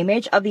mirror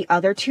image of the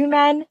other 2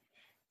 men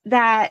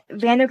that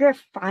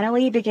Vandegrift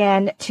finally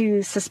began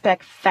to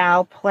suspect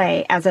foul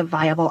play as a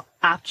viable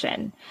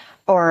option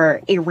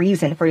or a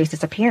reason for these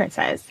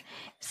disappearances.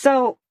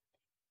 So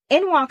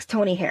in walks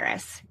Tony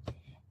Harris.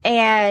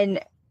 And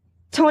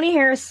Tony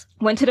Harris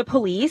went to the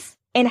police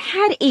and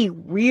had a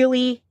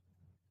really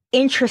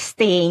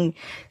interesting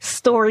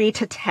story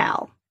to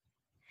tell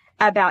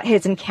about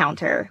his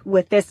encounter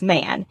with this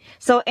man.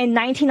 So in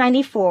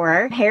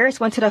 1994, Harris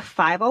went to the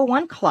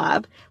 501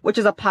 Club, which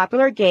is a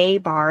popular gay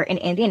bar in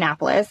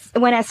Indianapolis,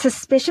 when a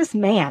suspicious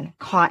man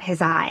caught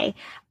his eye.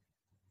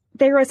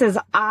 There was this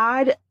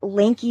odd,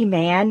 lanky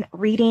man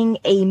reading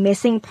a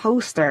missing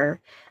poster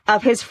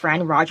of his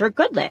friend Roger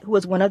Goodlet, who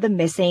was one of the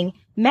missing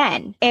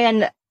men.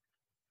 And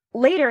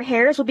later,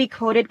 Harris will be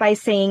quoted by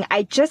saying,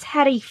 I just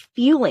had a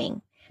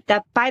feeling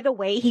that by the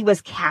way he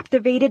was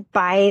captivated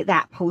by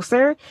that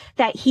poster,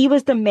 that he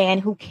was the man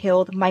who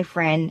killed my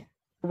friend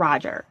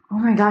Roger. Oh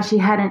my gosh, he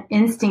had an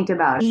instinct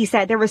about it. He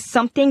said there was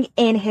something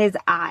in his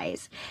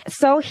eyes.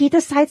 So he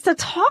decides to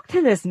talk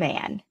to this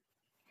man.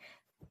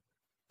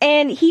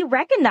 And he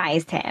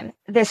recognized him,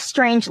 this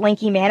strange,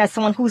 lanky man, as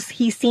someone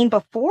he's seen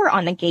before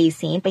on the gay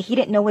scene, but he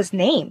didn't know his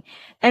name.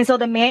 And so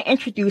the man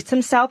introduced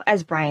himself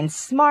as Brian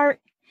Smart,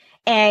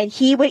 and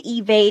he would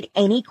evade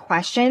any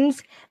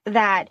questions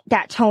that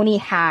Tony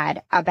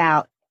had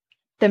about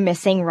the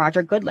missing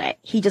Roger Goodlet.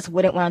 He just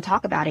wouldn't want to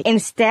talk about it.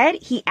 Instead,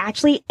 he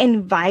actually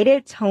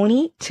invited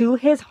Tony to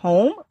his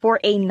home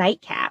for a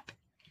nightcap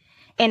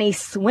and a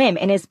swim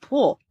in his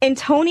pool. And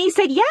Tony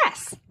said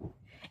yes.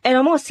 It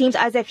almost seems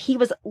as if he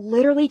was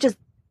literally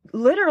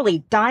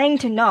dying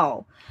to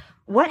know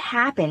what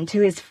happened to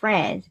his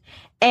friend.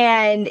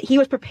 And he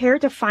was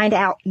prepared to find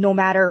out no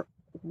matter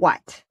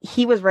what.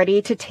 He was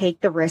ready to take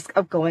the risk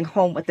of going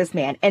home with this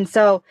man. And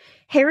so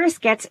Harris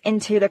gets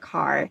into the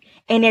car,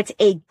 and it's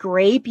a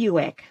gray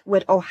Buick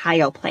with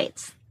Ohio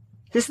plates.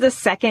 This is the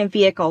second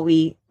vehicle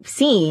we've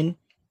seen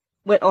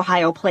with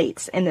Ohio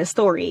plates in this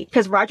story,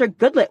 because Roger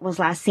Goodlet was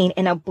last seen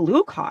in a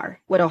blue car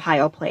with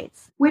Ohio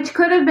plates. Which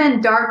could have been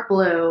dark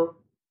blue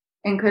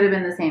and could have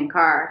been the same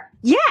car.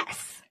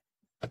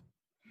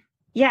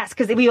 Yes,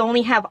 because we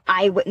only have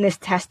eyewitness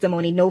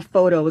testimony, no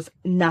photos,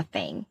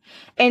 nothing.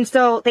 And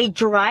so they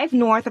drive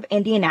north of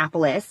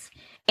Indianapolis,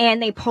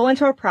 and they pull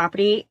into a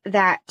property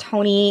that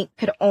Tony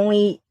could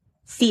only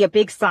see a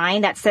big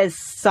sign that says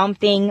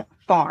something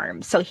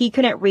farm. So he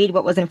couldn't read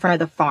what was in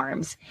front of the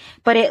farms,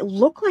 but it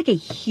looked like a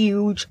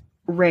huge,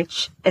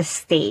 rich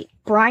estate.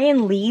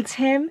 Brian leads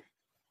him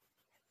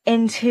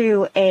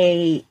into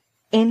a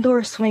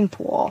indoor swimming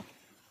pool.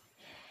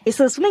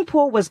 So the swimming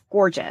pool was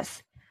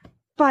gorgeous,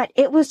 but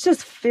it was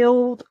just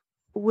filled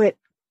with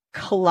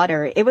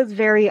clutter. It was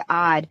very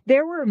odd.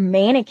 There were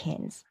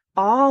mannequins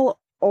all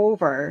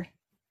over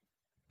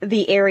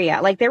the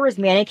area. Like, there was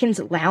mannequins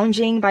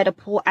lounging by the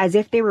pool as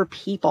if they were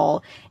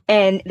people,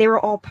 and they were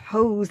all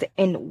posed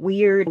in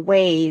weird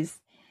ways.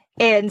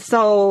 And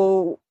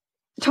so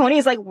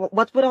Tony's like,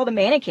 what's with all the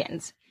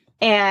mannequins?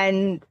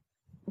 And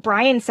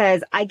Brian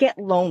says, I get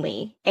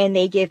lonely and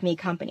they give me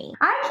company.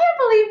 I can't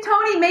believe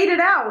Tony made it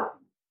out.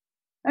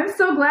 I'm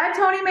so glad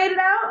Tony made it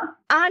out.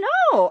 I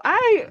know.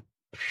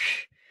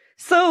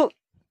 So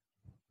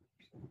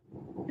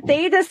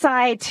they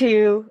decide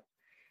to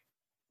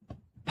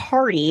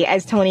party,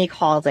 as Tony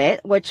calls it,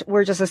 which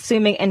we're just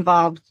assuming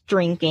involved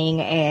drinking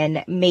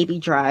and maybe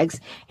drugs.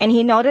 And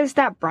he noticed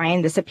that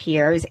Brian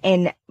disappears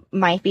and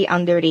might be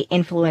under the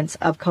influence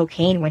of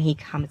cocaine when he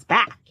comes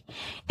back.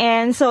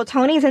 And so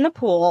Tony's in the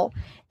pool,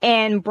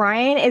 and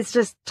Brian is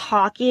just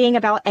talking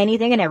about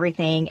anything and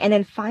everything. And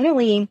then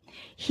finally,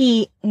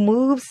 he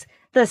moves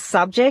the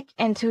subject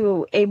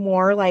into a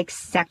more like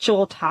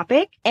sexual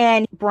topic.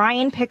 And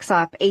Brian picks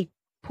up a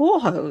pool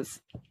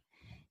hose,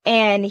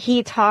 and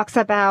he talks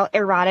about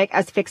erotic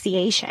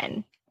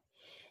asphyxiation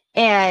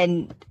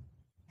and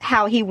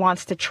how he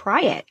wants to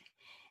try it.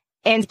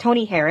 And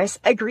Tony Harris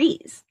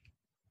agrees.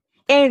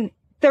 And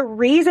the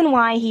reason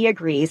why he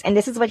agrees, and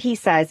this is what he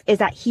says, is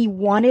that he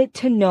wanted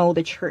to know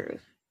the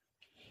truth.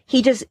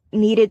 He just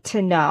needed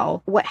to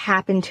know what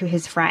happened to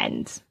his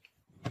friends.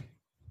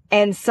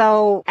 And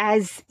so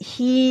as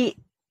he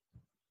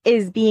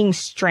is being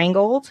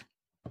strangled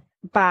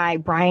by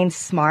Brian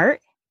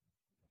Smart,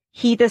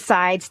 he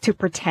decides to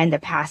pretend to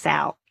pass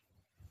out.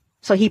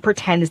 So he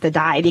pretends to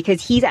die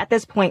because he's at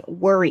this point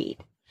worried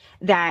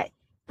that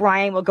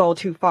Brian will go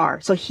too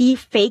far. So he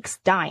fakes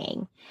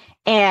dying,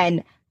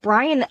 and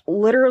Brian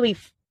literally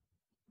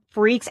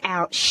freaks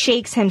out,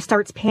 shakes him,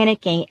 starts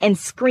panicking, and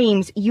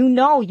screams, "You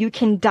know you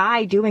can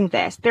die doing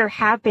this. There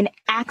have been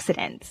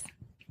accidents."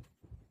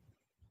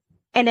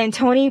 And then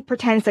Tony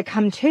pretends to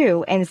come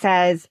to and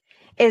says,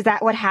 "Is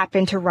that what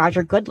happened to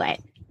Roger Goodlet?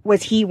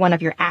 Was he one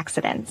of your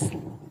accidents?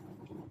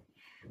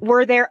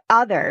 Were there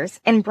others?"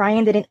 And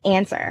Brian didn't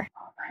answer.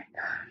 Oh my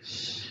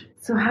gosh.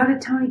 So how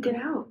did Tony get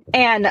out?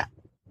 And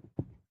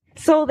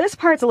so this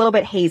part's a little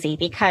bit hazy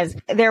because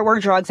there were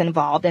drugs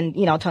involved, and,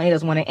 you know, Tony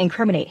doesn't want to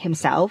incriminate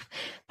himself.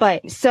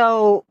 But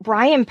so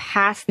Brian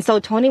passed. So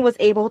Tony was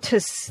able to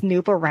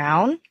snoop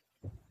around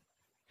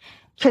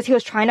because he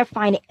was trying to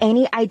find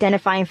any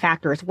identifying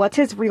factors. What's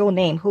his real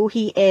name? Who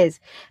he is?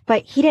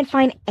 But he didn't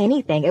find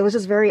anything. It was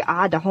just very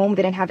odd. The home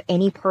didn't have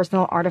any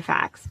personal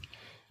artifacts.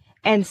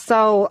 And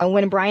so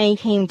when Brian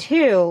came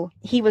to,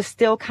 he was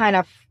still kind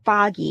of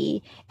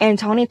foggy, and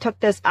Tony took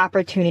this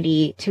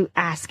opportunity to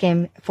ask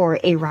him for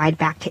a ride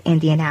back to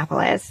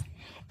Indianapolis.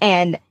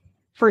 And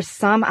for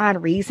some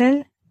odd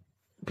reason,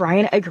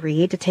 Brian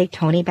agreed to take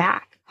Tony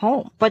back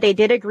home. But they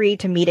did agree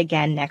to meet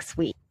again next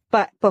week.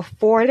 But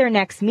before their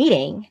next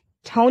meeting,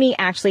 Tony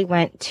actually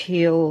went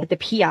to the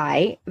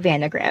PI,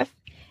 Vandergriff,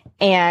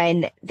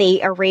 and they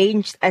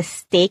arranged a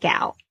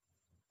stakeout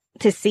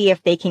to see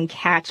if they can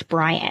catch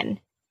Brian.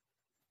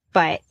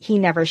 But he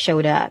never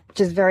showed up,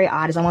 which is very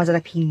odd. It's almost as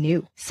if he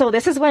knew. So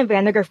this is when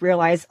Vandergriff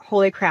realized,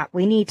 holy crap,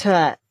 we need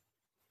to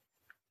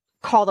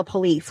call the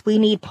police. We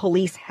need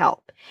police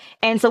help.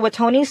 And so with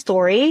Tony's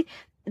story,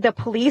 the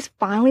police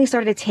finally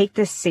started to take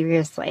this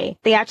seriously.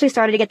 They actually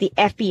started to get the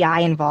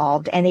FBI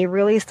involved, and they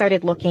really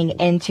started looking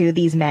into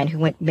these men who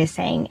went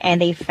missing.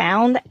 And they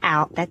found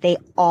out that they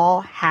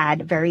all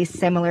had very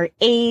similar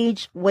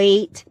age,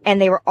 weight, and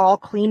they were all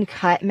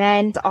clean-cut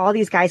men. All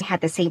these guys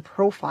had the same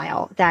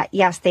profile, that,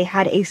 yes, they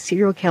had a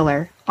serial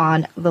killer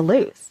on the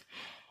loose.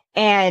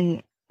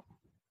 And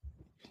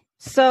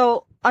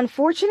so,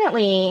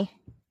 unfortunately,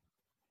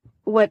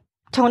 what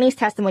Tony's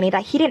testimony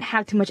that he didn't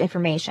have too much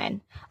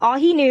information. All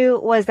he knew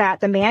was that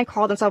the man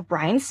called himself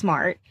Brian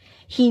Smart.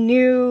 He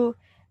knew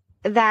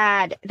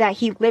that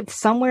he lived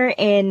somewhere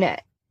in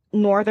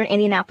northern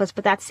Indianapolis,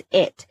 but that's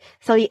it.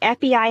 So the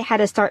FBI had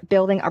to start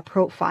building a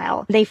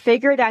profile. They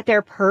figured that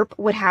their perp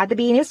would have to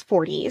be in his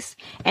 40s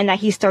and that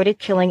he started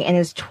killing in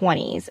his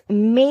 20s,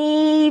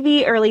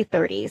 maybe early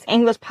 30s,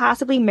 and he was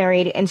possibly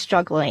married and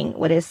struggling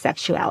with his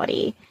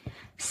sexuality.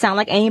 Sound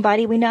like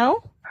anybody we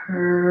know?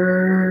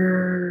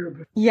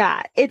 Herb.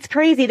 Yeah, it's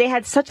crazy. They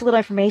had such little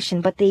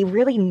information, but they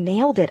really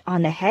nailed it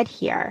on the head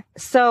here.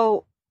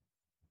 So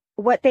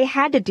what they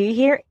had to do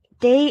here,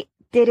 they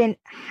didn't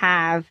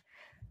have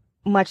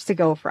much to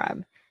go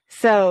from.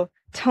 So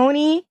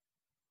Tony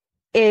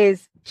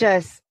is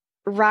just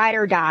ride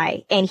or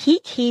die, and he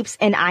keeps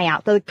an eye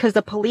out because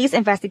the police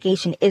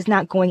investigation is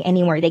not going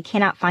anywhere. They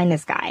cannot find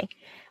this guy.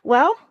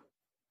 Well,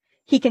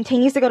 he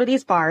continues to go to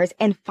these bars,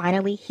 and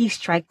finally he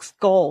strikes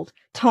gold.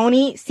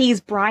 Tony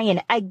sees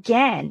Brian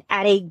again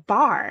at a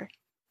bar,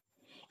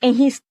 and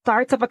he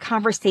starts up a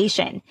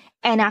conversation.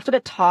 And after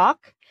the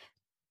talk,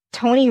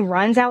 Tony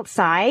runs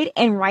outside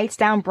and writes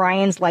down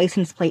Brian's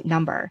license plate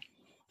number.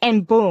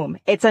 And boom,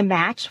 it's a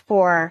match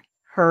for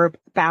Herb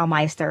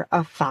Baumeister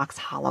of Fox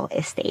Hollow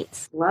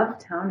Estates. Love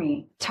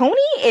Tony. Tony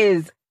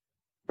is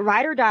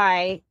ride or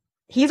die.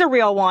 He's a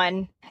real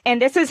one.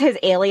 And this is his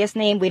alias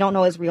name. We don't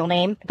know his real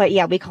name, but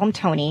yeah, we call him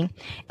Tony.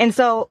 And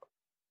so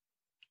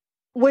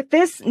with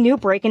this new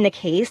break in the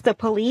case, the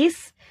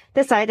police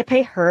decided to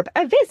pay Herb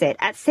a visit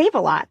at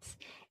Save-A-Lots.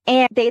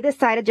 And they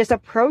decided to just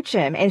approach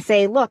him and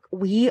say, look,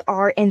 we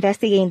are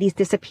investigating these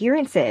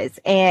disappearances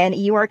and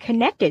you are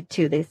connected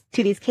to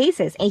these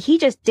cases. And he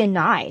just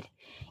denied.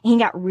 He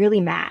got really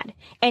mad.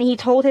 And he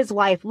told his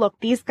wife, look,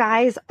 these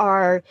guys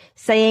are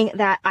saying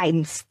that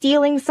I'm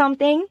stealing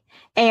something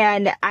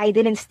and I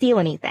didn't steal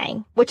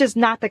anything, which is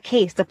not the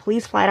case. The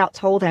police flat out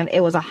told him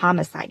it was a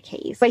homicide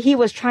case. But he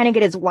was trying to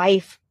get his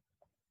wife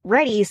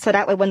ready so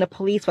that way when the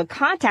police would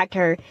contact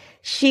her,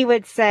 she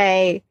would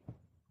say,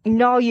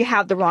 no, you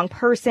have the wrong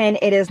person.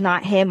 It is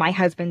not him. My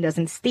husband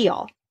doesn't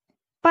steal.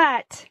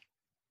 But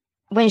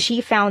when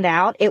she found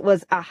out it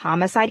was a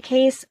homicide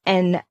case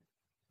and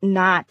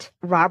not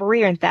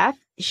robbery or theft,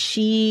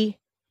 she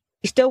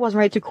still wasn't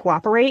ready to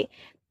cooperate,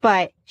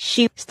 but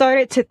she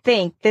started to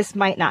think this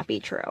might not be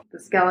true. The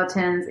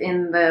skeletons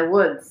in the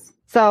woods.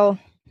 So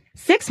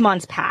 6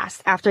 months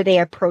passed after they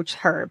approached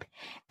Herb,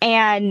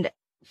 and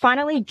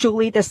finally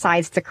Julie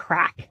decides to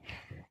crack.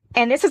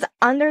 And this is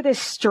under the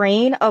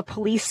strain of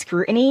police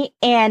scrutiny.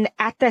 And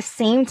at the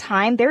same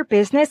time, their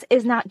business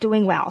is not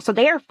doing well. So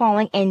they are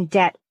falling in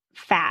debt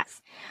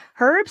fast.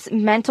 Herb's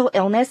mental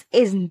illness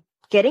is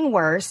getting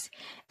worse,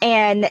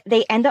 and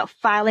they end up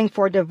filing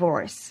for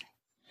divorce.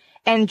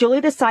 And Julie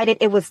decided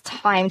it was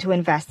time to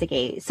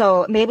investigate.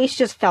 So maybe she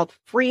just felt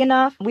free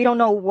enough. We don't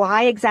know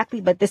why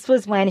exactly, but this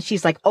was when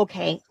she's like,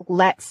 okay,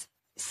 let's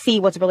see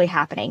what's really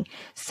happening.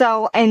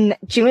 So in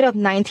June of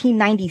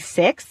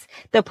 1996,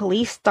 the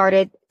police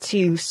started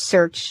to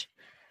search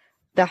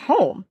the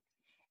home.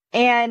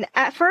 And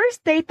at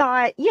first they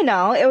thought,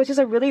 it was just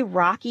a really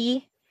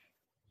rocky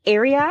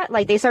area.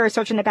 Like they started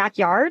searching the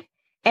backyard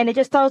and they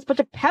just thought it was a bunch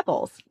of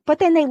pebbles. But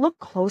then they looked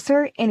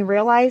closer and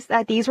realized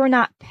that these were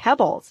not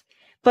pebbles,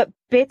 but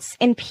bits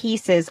and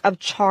pieces of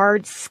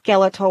charred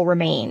skeletal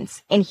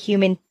remains and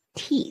human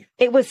teeth.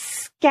 It was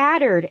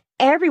scattered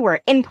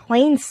everywhere in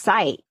plain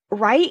sight,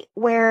 right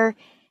where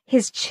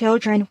his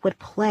children would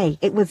play.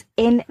 It was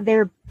in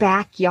their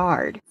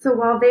backyard. So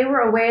while they were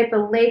away at the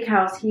lake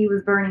house, he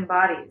was burning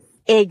bodies.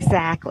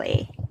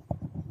 Exactly.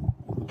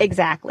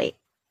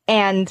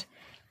 And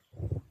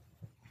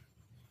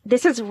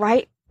this is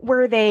right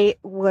where they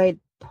would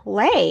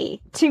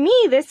play. To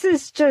me, this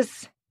is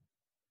just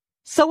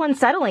so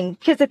unsettling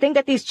because to think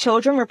that these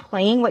children were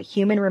playing with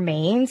human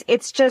remains,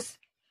 it's just,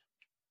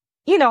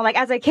 like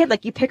as a kid,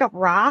 like you pick up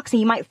rocks and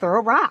you might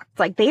throw rocks.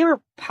 Like they were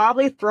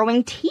probably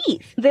throwing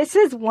teeth. This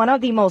is one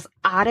of the most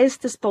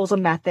oddest disposal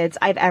methods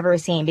I've ever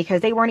seen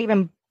because they weren't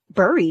even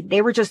buried.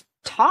 They were just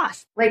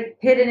tossed. Like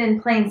hidden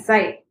in plain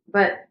sight.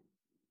 But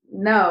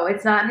no,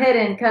 it's not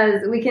hidden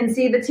because we can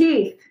see the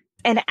teeth.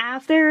 And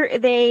after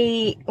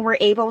they were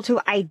able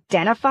to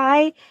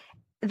identify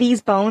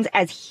these bones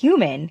as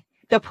human,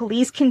 the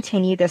police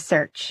continued the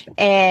search.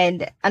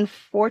 And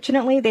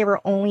unfortunately, they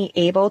were only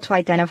able to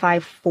identify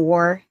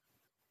 4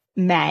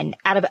 men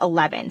out of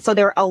 11. So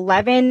there were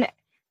 11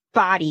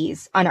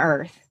 bodies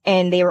unearthed,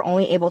 and they were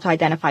only able to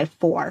identify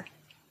 4.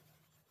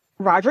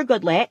 Roger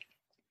Goodlett,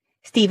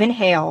 Stephen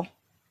Hale,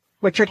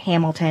 Richard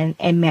Hamilton,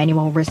 and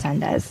Manuel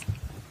Resendez.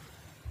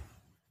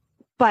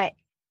 But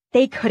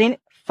they couldn't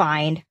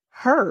find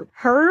Herb.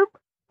 Herb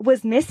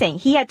was missing.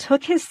 He had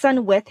took his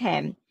son with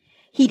him.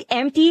 He'd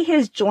empty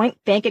his joint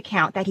bank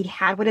account that he'd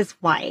had with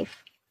his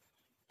wife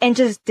and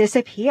just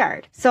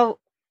disappeared. So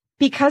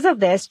because of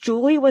this,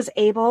 Julie was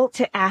able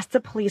to ask the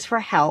police for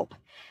help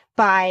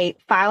by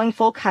filing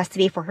full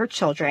custody for her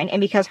children. And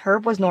because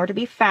Herb was nowhere to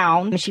be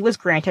found, she was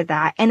granted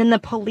that. And then the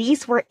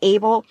police were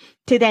able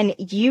to then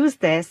use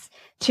this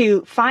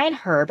to find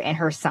Herb and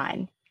her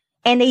son.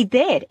 And they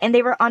did, and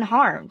they were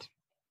unharmed.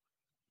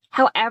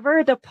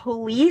 However, the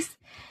police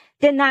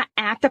did not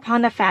act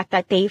upon the fact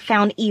that they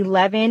found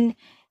 11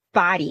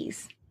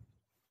 bodies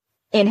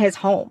in his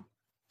home.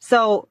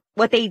 So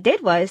what they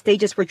did was they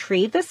just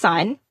retrieved the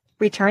son,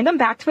 returned him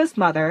back to his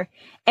mother,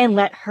 and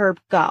let Herb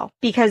go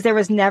because there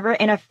was never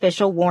an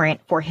official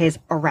warrant for his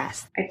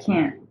arrest. I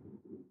can't.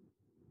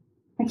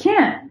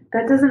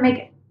 That doesn't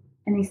make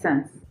any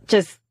sense.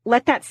 Just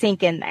let that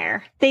sink in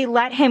there. They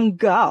let him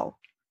go.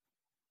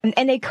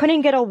 And they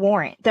couldn't get a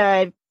warrant.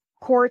 The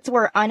courts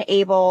were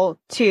unable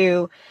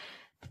to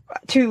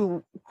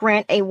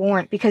grant a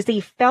warrant because they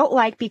felt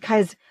like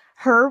because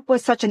Herb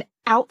was such an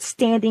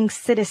outstanding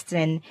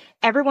citizen,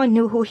 everyone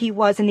knew who he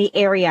was in the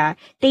area.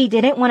 They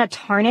didn't want to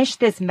tarnish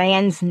this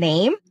man's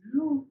name.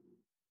 No.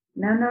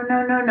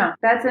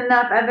 That's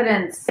enough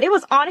evidence. It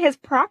was on his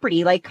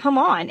property. Like, come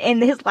on.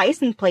 And his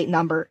license plate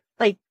number.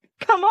 Like,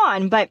 come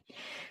on. But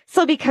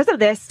so because of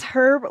this,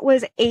 Herb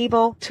was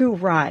able to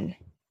run.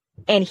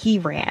 And he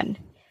ran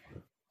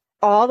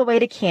all the way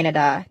to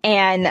Canada.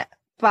 And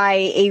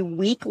by a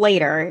week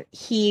later,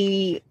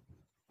 he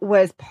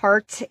was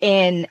parked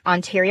in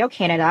Ontario,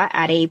 Canada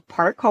at a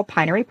park called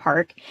Pinery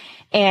Park.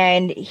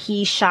 And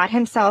he shot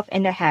himself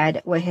in the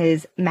head with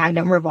his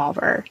Magnum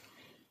revolver.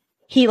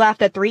 He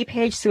left a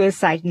 3-page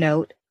suicide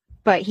note,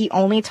 but he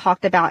only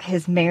talked about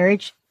his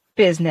marriage,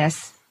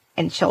 business,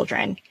 and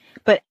children,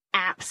 but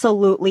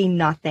absolutely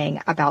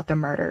nothing about the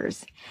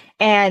murders.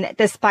 And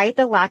despite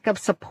the lack of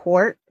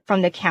support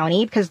from the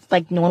county, because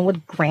like no one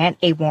would grant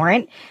a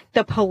warrant,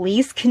 the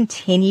police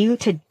continue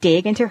to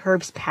dig into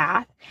Herb's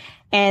path.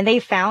 And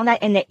they found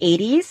that in the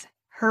 80s,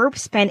 Herb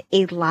spent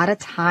a lot of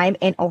time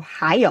in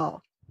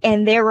Ohio.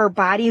 And there were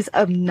bodies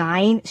of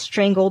 9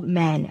 strangled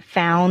men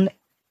found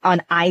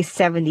on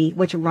I-70,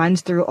 which runs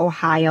through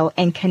Ohio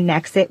and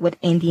connects it with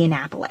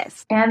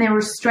Indianapolis. And they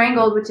were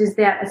strangled, which is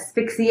that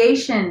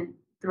asphyxiation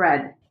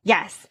thread.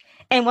 Yes.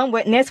 And one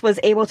witness was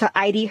able to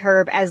ID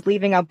Herb as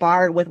leaving a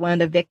bar with one of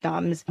the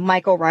victims,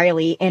 Michael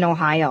Riley, in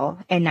Ohio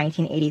in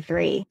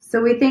 1983.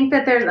 So we think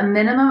that there's a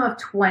minimum of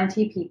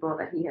 20 people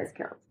that he has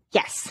killed.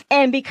 Yes.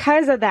 And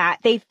because of that,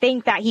 they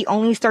think that he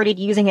only started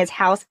using his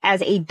house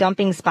as a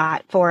dumping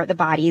spot for the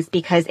bodies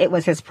because it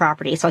was his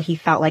property. So he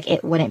felt like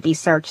it wouldn't be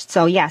searched.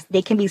 So yes,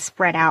 they can be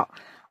spread out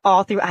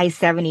all through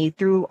I-70,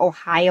 through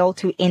Ohio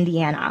to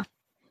Indiana,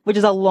 which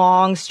is a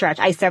long stretch.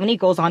 I-70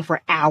 goes on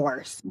for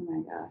hours. Oh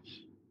my gosh.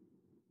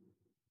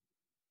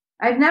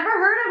 I've never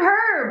heard of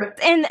Herb.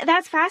 And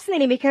that's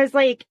fascinating because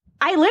like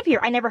I live here.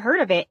 I never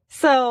heard of it.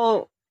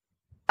 So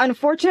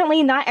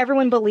unfortunately, not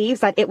everyone believes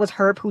that it was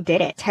Herb who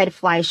did it. Ted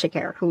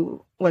Fleischiger,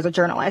 who was a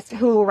journalist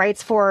who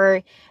writes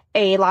for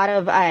a lot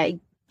of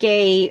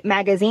gay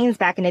magazines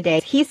back in the day,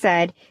 he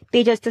said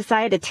they just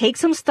decided to take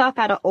some stuff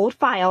out of old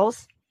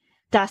files,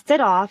 dust it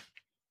off,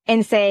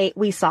 and say,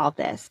 we solved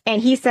this.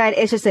 And he said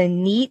it's just a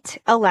neat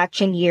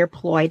election year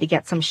ploy to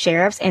get some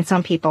sheriffs and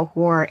some people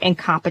who are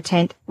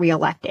incompetent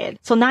reelected.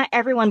 So not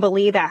everyone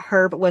believed that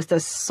Herb was the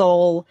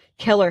sole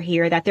killer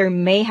here, that there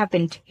may have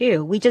been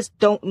 2. We just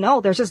don't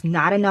know. There's just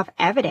not enough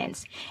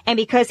evidence. And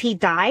because he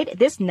died,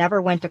 this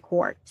never went to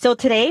court. So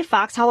today,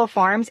 Fox Hollow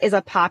Farms is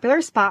a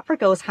popular spot for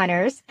ghost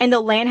hunters, and the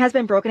land has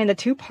been broken into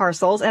 2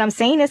 parcels. And I'm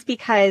saying this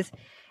because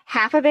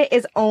half of it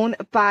is owned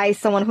by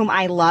someone whom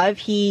I love.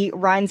 He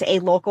runs a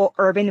local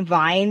Urban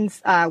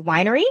Vines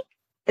winery.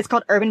 It's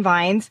called Urban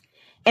Vines,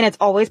 and it's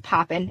always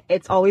popping.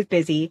 It's always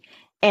busy.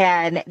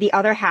 And the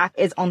other half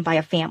is owned by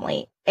a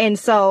family. And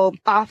so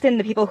often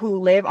the people who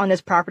live on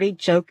this property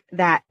joke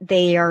that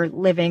they are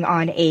living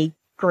on a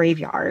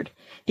graveyard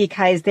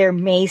because there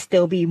may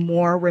still be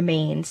more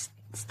remains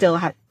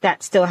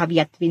that still have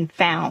yet to be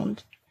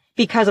found.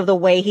 Because of the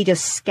way he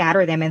just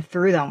scattered them and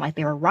threw them like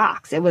they were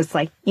rocks. It was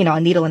like, a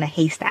needle in a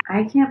haystack.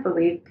 I can't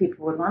believe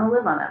people would want to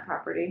live on that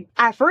property.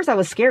 At first I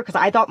was scared because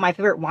I thought my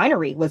favorite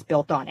winery was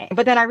built on it.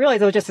 But then I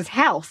realized it was just his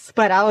house.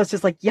 But I was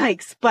just like,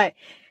 yikes. But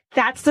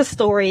that's the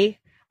story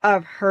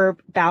of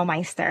Herb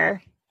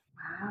Baumeister.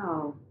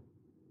 Wow.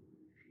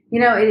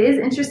 It is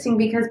interesting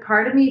because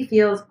part of me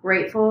feels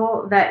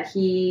grateful that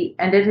he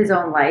ended his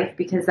own life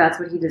because that's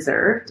what he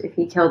deserved if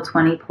he killed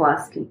 20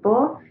 plus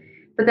people.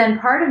 But then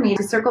part of me,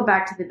 to circle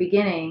back to the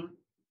beginning,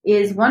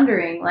 is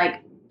wondering,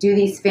 like, do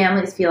these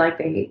families feel like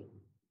they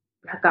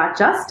got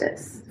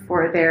justice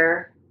for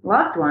their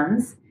loved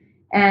ones?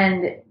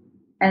 And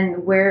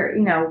where,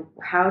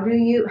 how do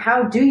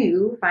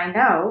you find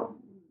out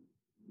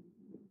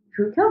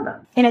who killed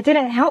them? And it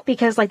didn't help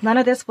because, like, none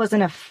of this was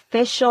an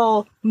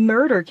official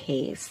murder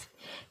case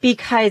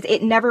because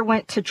it never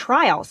went to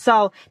trial.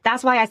 So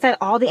that's why I said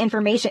all the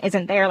information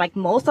isn't there. Like,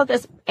 most of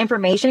this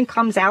information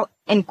comes out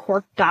in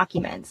court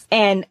documents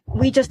and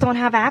we just don't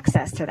have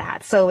access to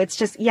that. So it's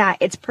just,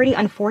 it's pretty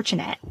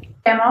unfortunate.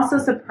 I'm also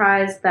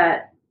surprised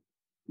that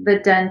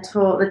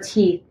the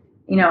teeth,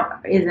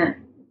 isn't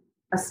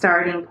a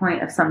starting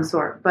point of some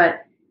sort,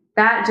 but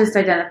that just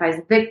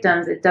identifies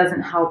victims. It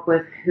doesn't help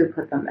with who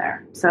put them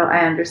there. So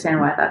I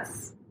understand why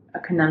that's a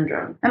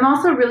conundrum. I'm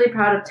also really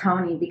proud of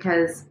Tony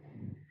because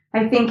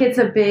I think it's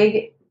a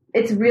big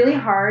it's really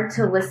hard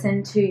to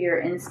listen to your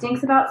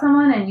instincts about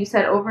someone. And you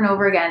said over and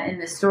over again in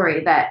this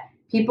story that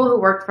people who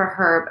worked for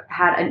Herb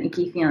had an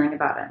icky feeling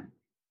about him.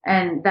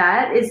 And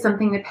that is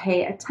something to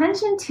pay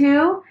attention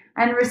to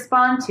and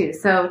respond to.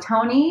 So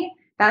Tony,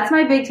 that's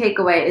my big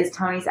takeaway is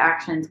Tony's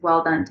actions.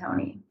 Well done,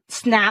 Tony.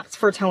 Snaps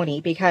for Tony,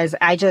 because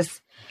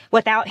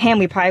without him,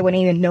 we probably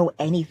wouldn't even know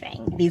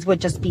anything. These would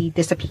just be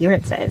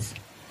disappearances.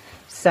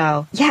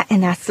 So yeah,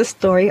 and that's the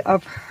story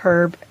of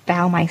Herb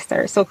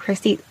Baumeister. So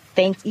Christy,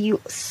 thank you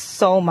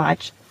so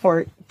much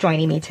for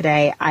joining me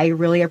today. I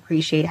really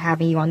appreciate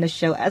having you on the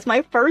show as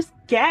my first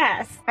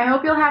guest. I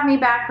hope you'll have me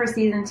back for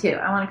season 2.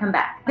 I want to come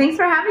back. Thanks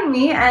for having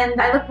me, and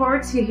I look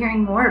forward to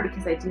hearing more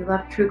because I do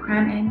love true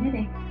crime and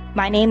knitting.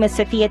 My name is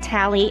Sophia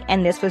Talley,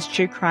 and this was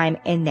True Crime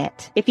in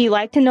Knit. If you'd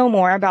like to know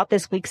more about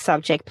this week's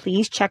subject,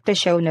 please check the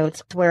show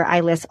notes where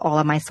I list all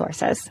of my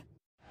sources.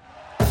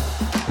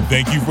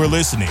 Thank you for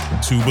listening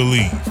to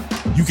Believe.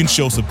 You can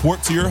show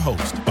support to your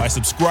host by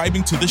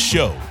subscribing to the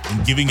show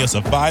and giving us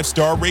a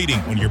 5-star rating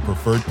on your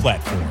preferred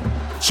platform.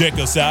 Check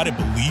us out at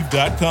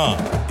Believe.com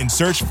and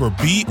search for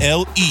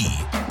BLEAV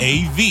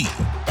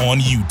on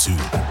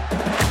YouTube.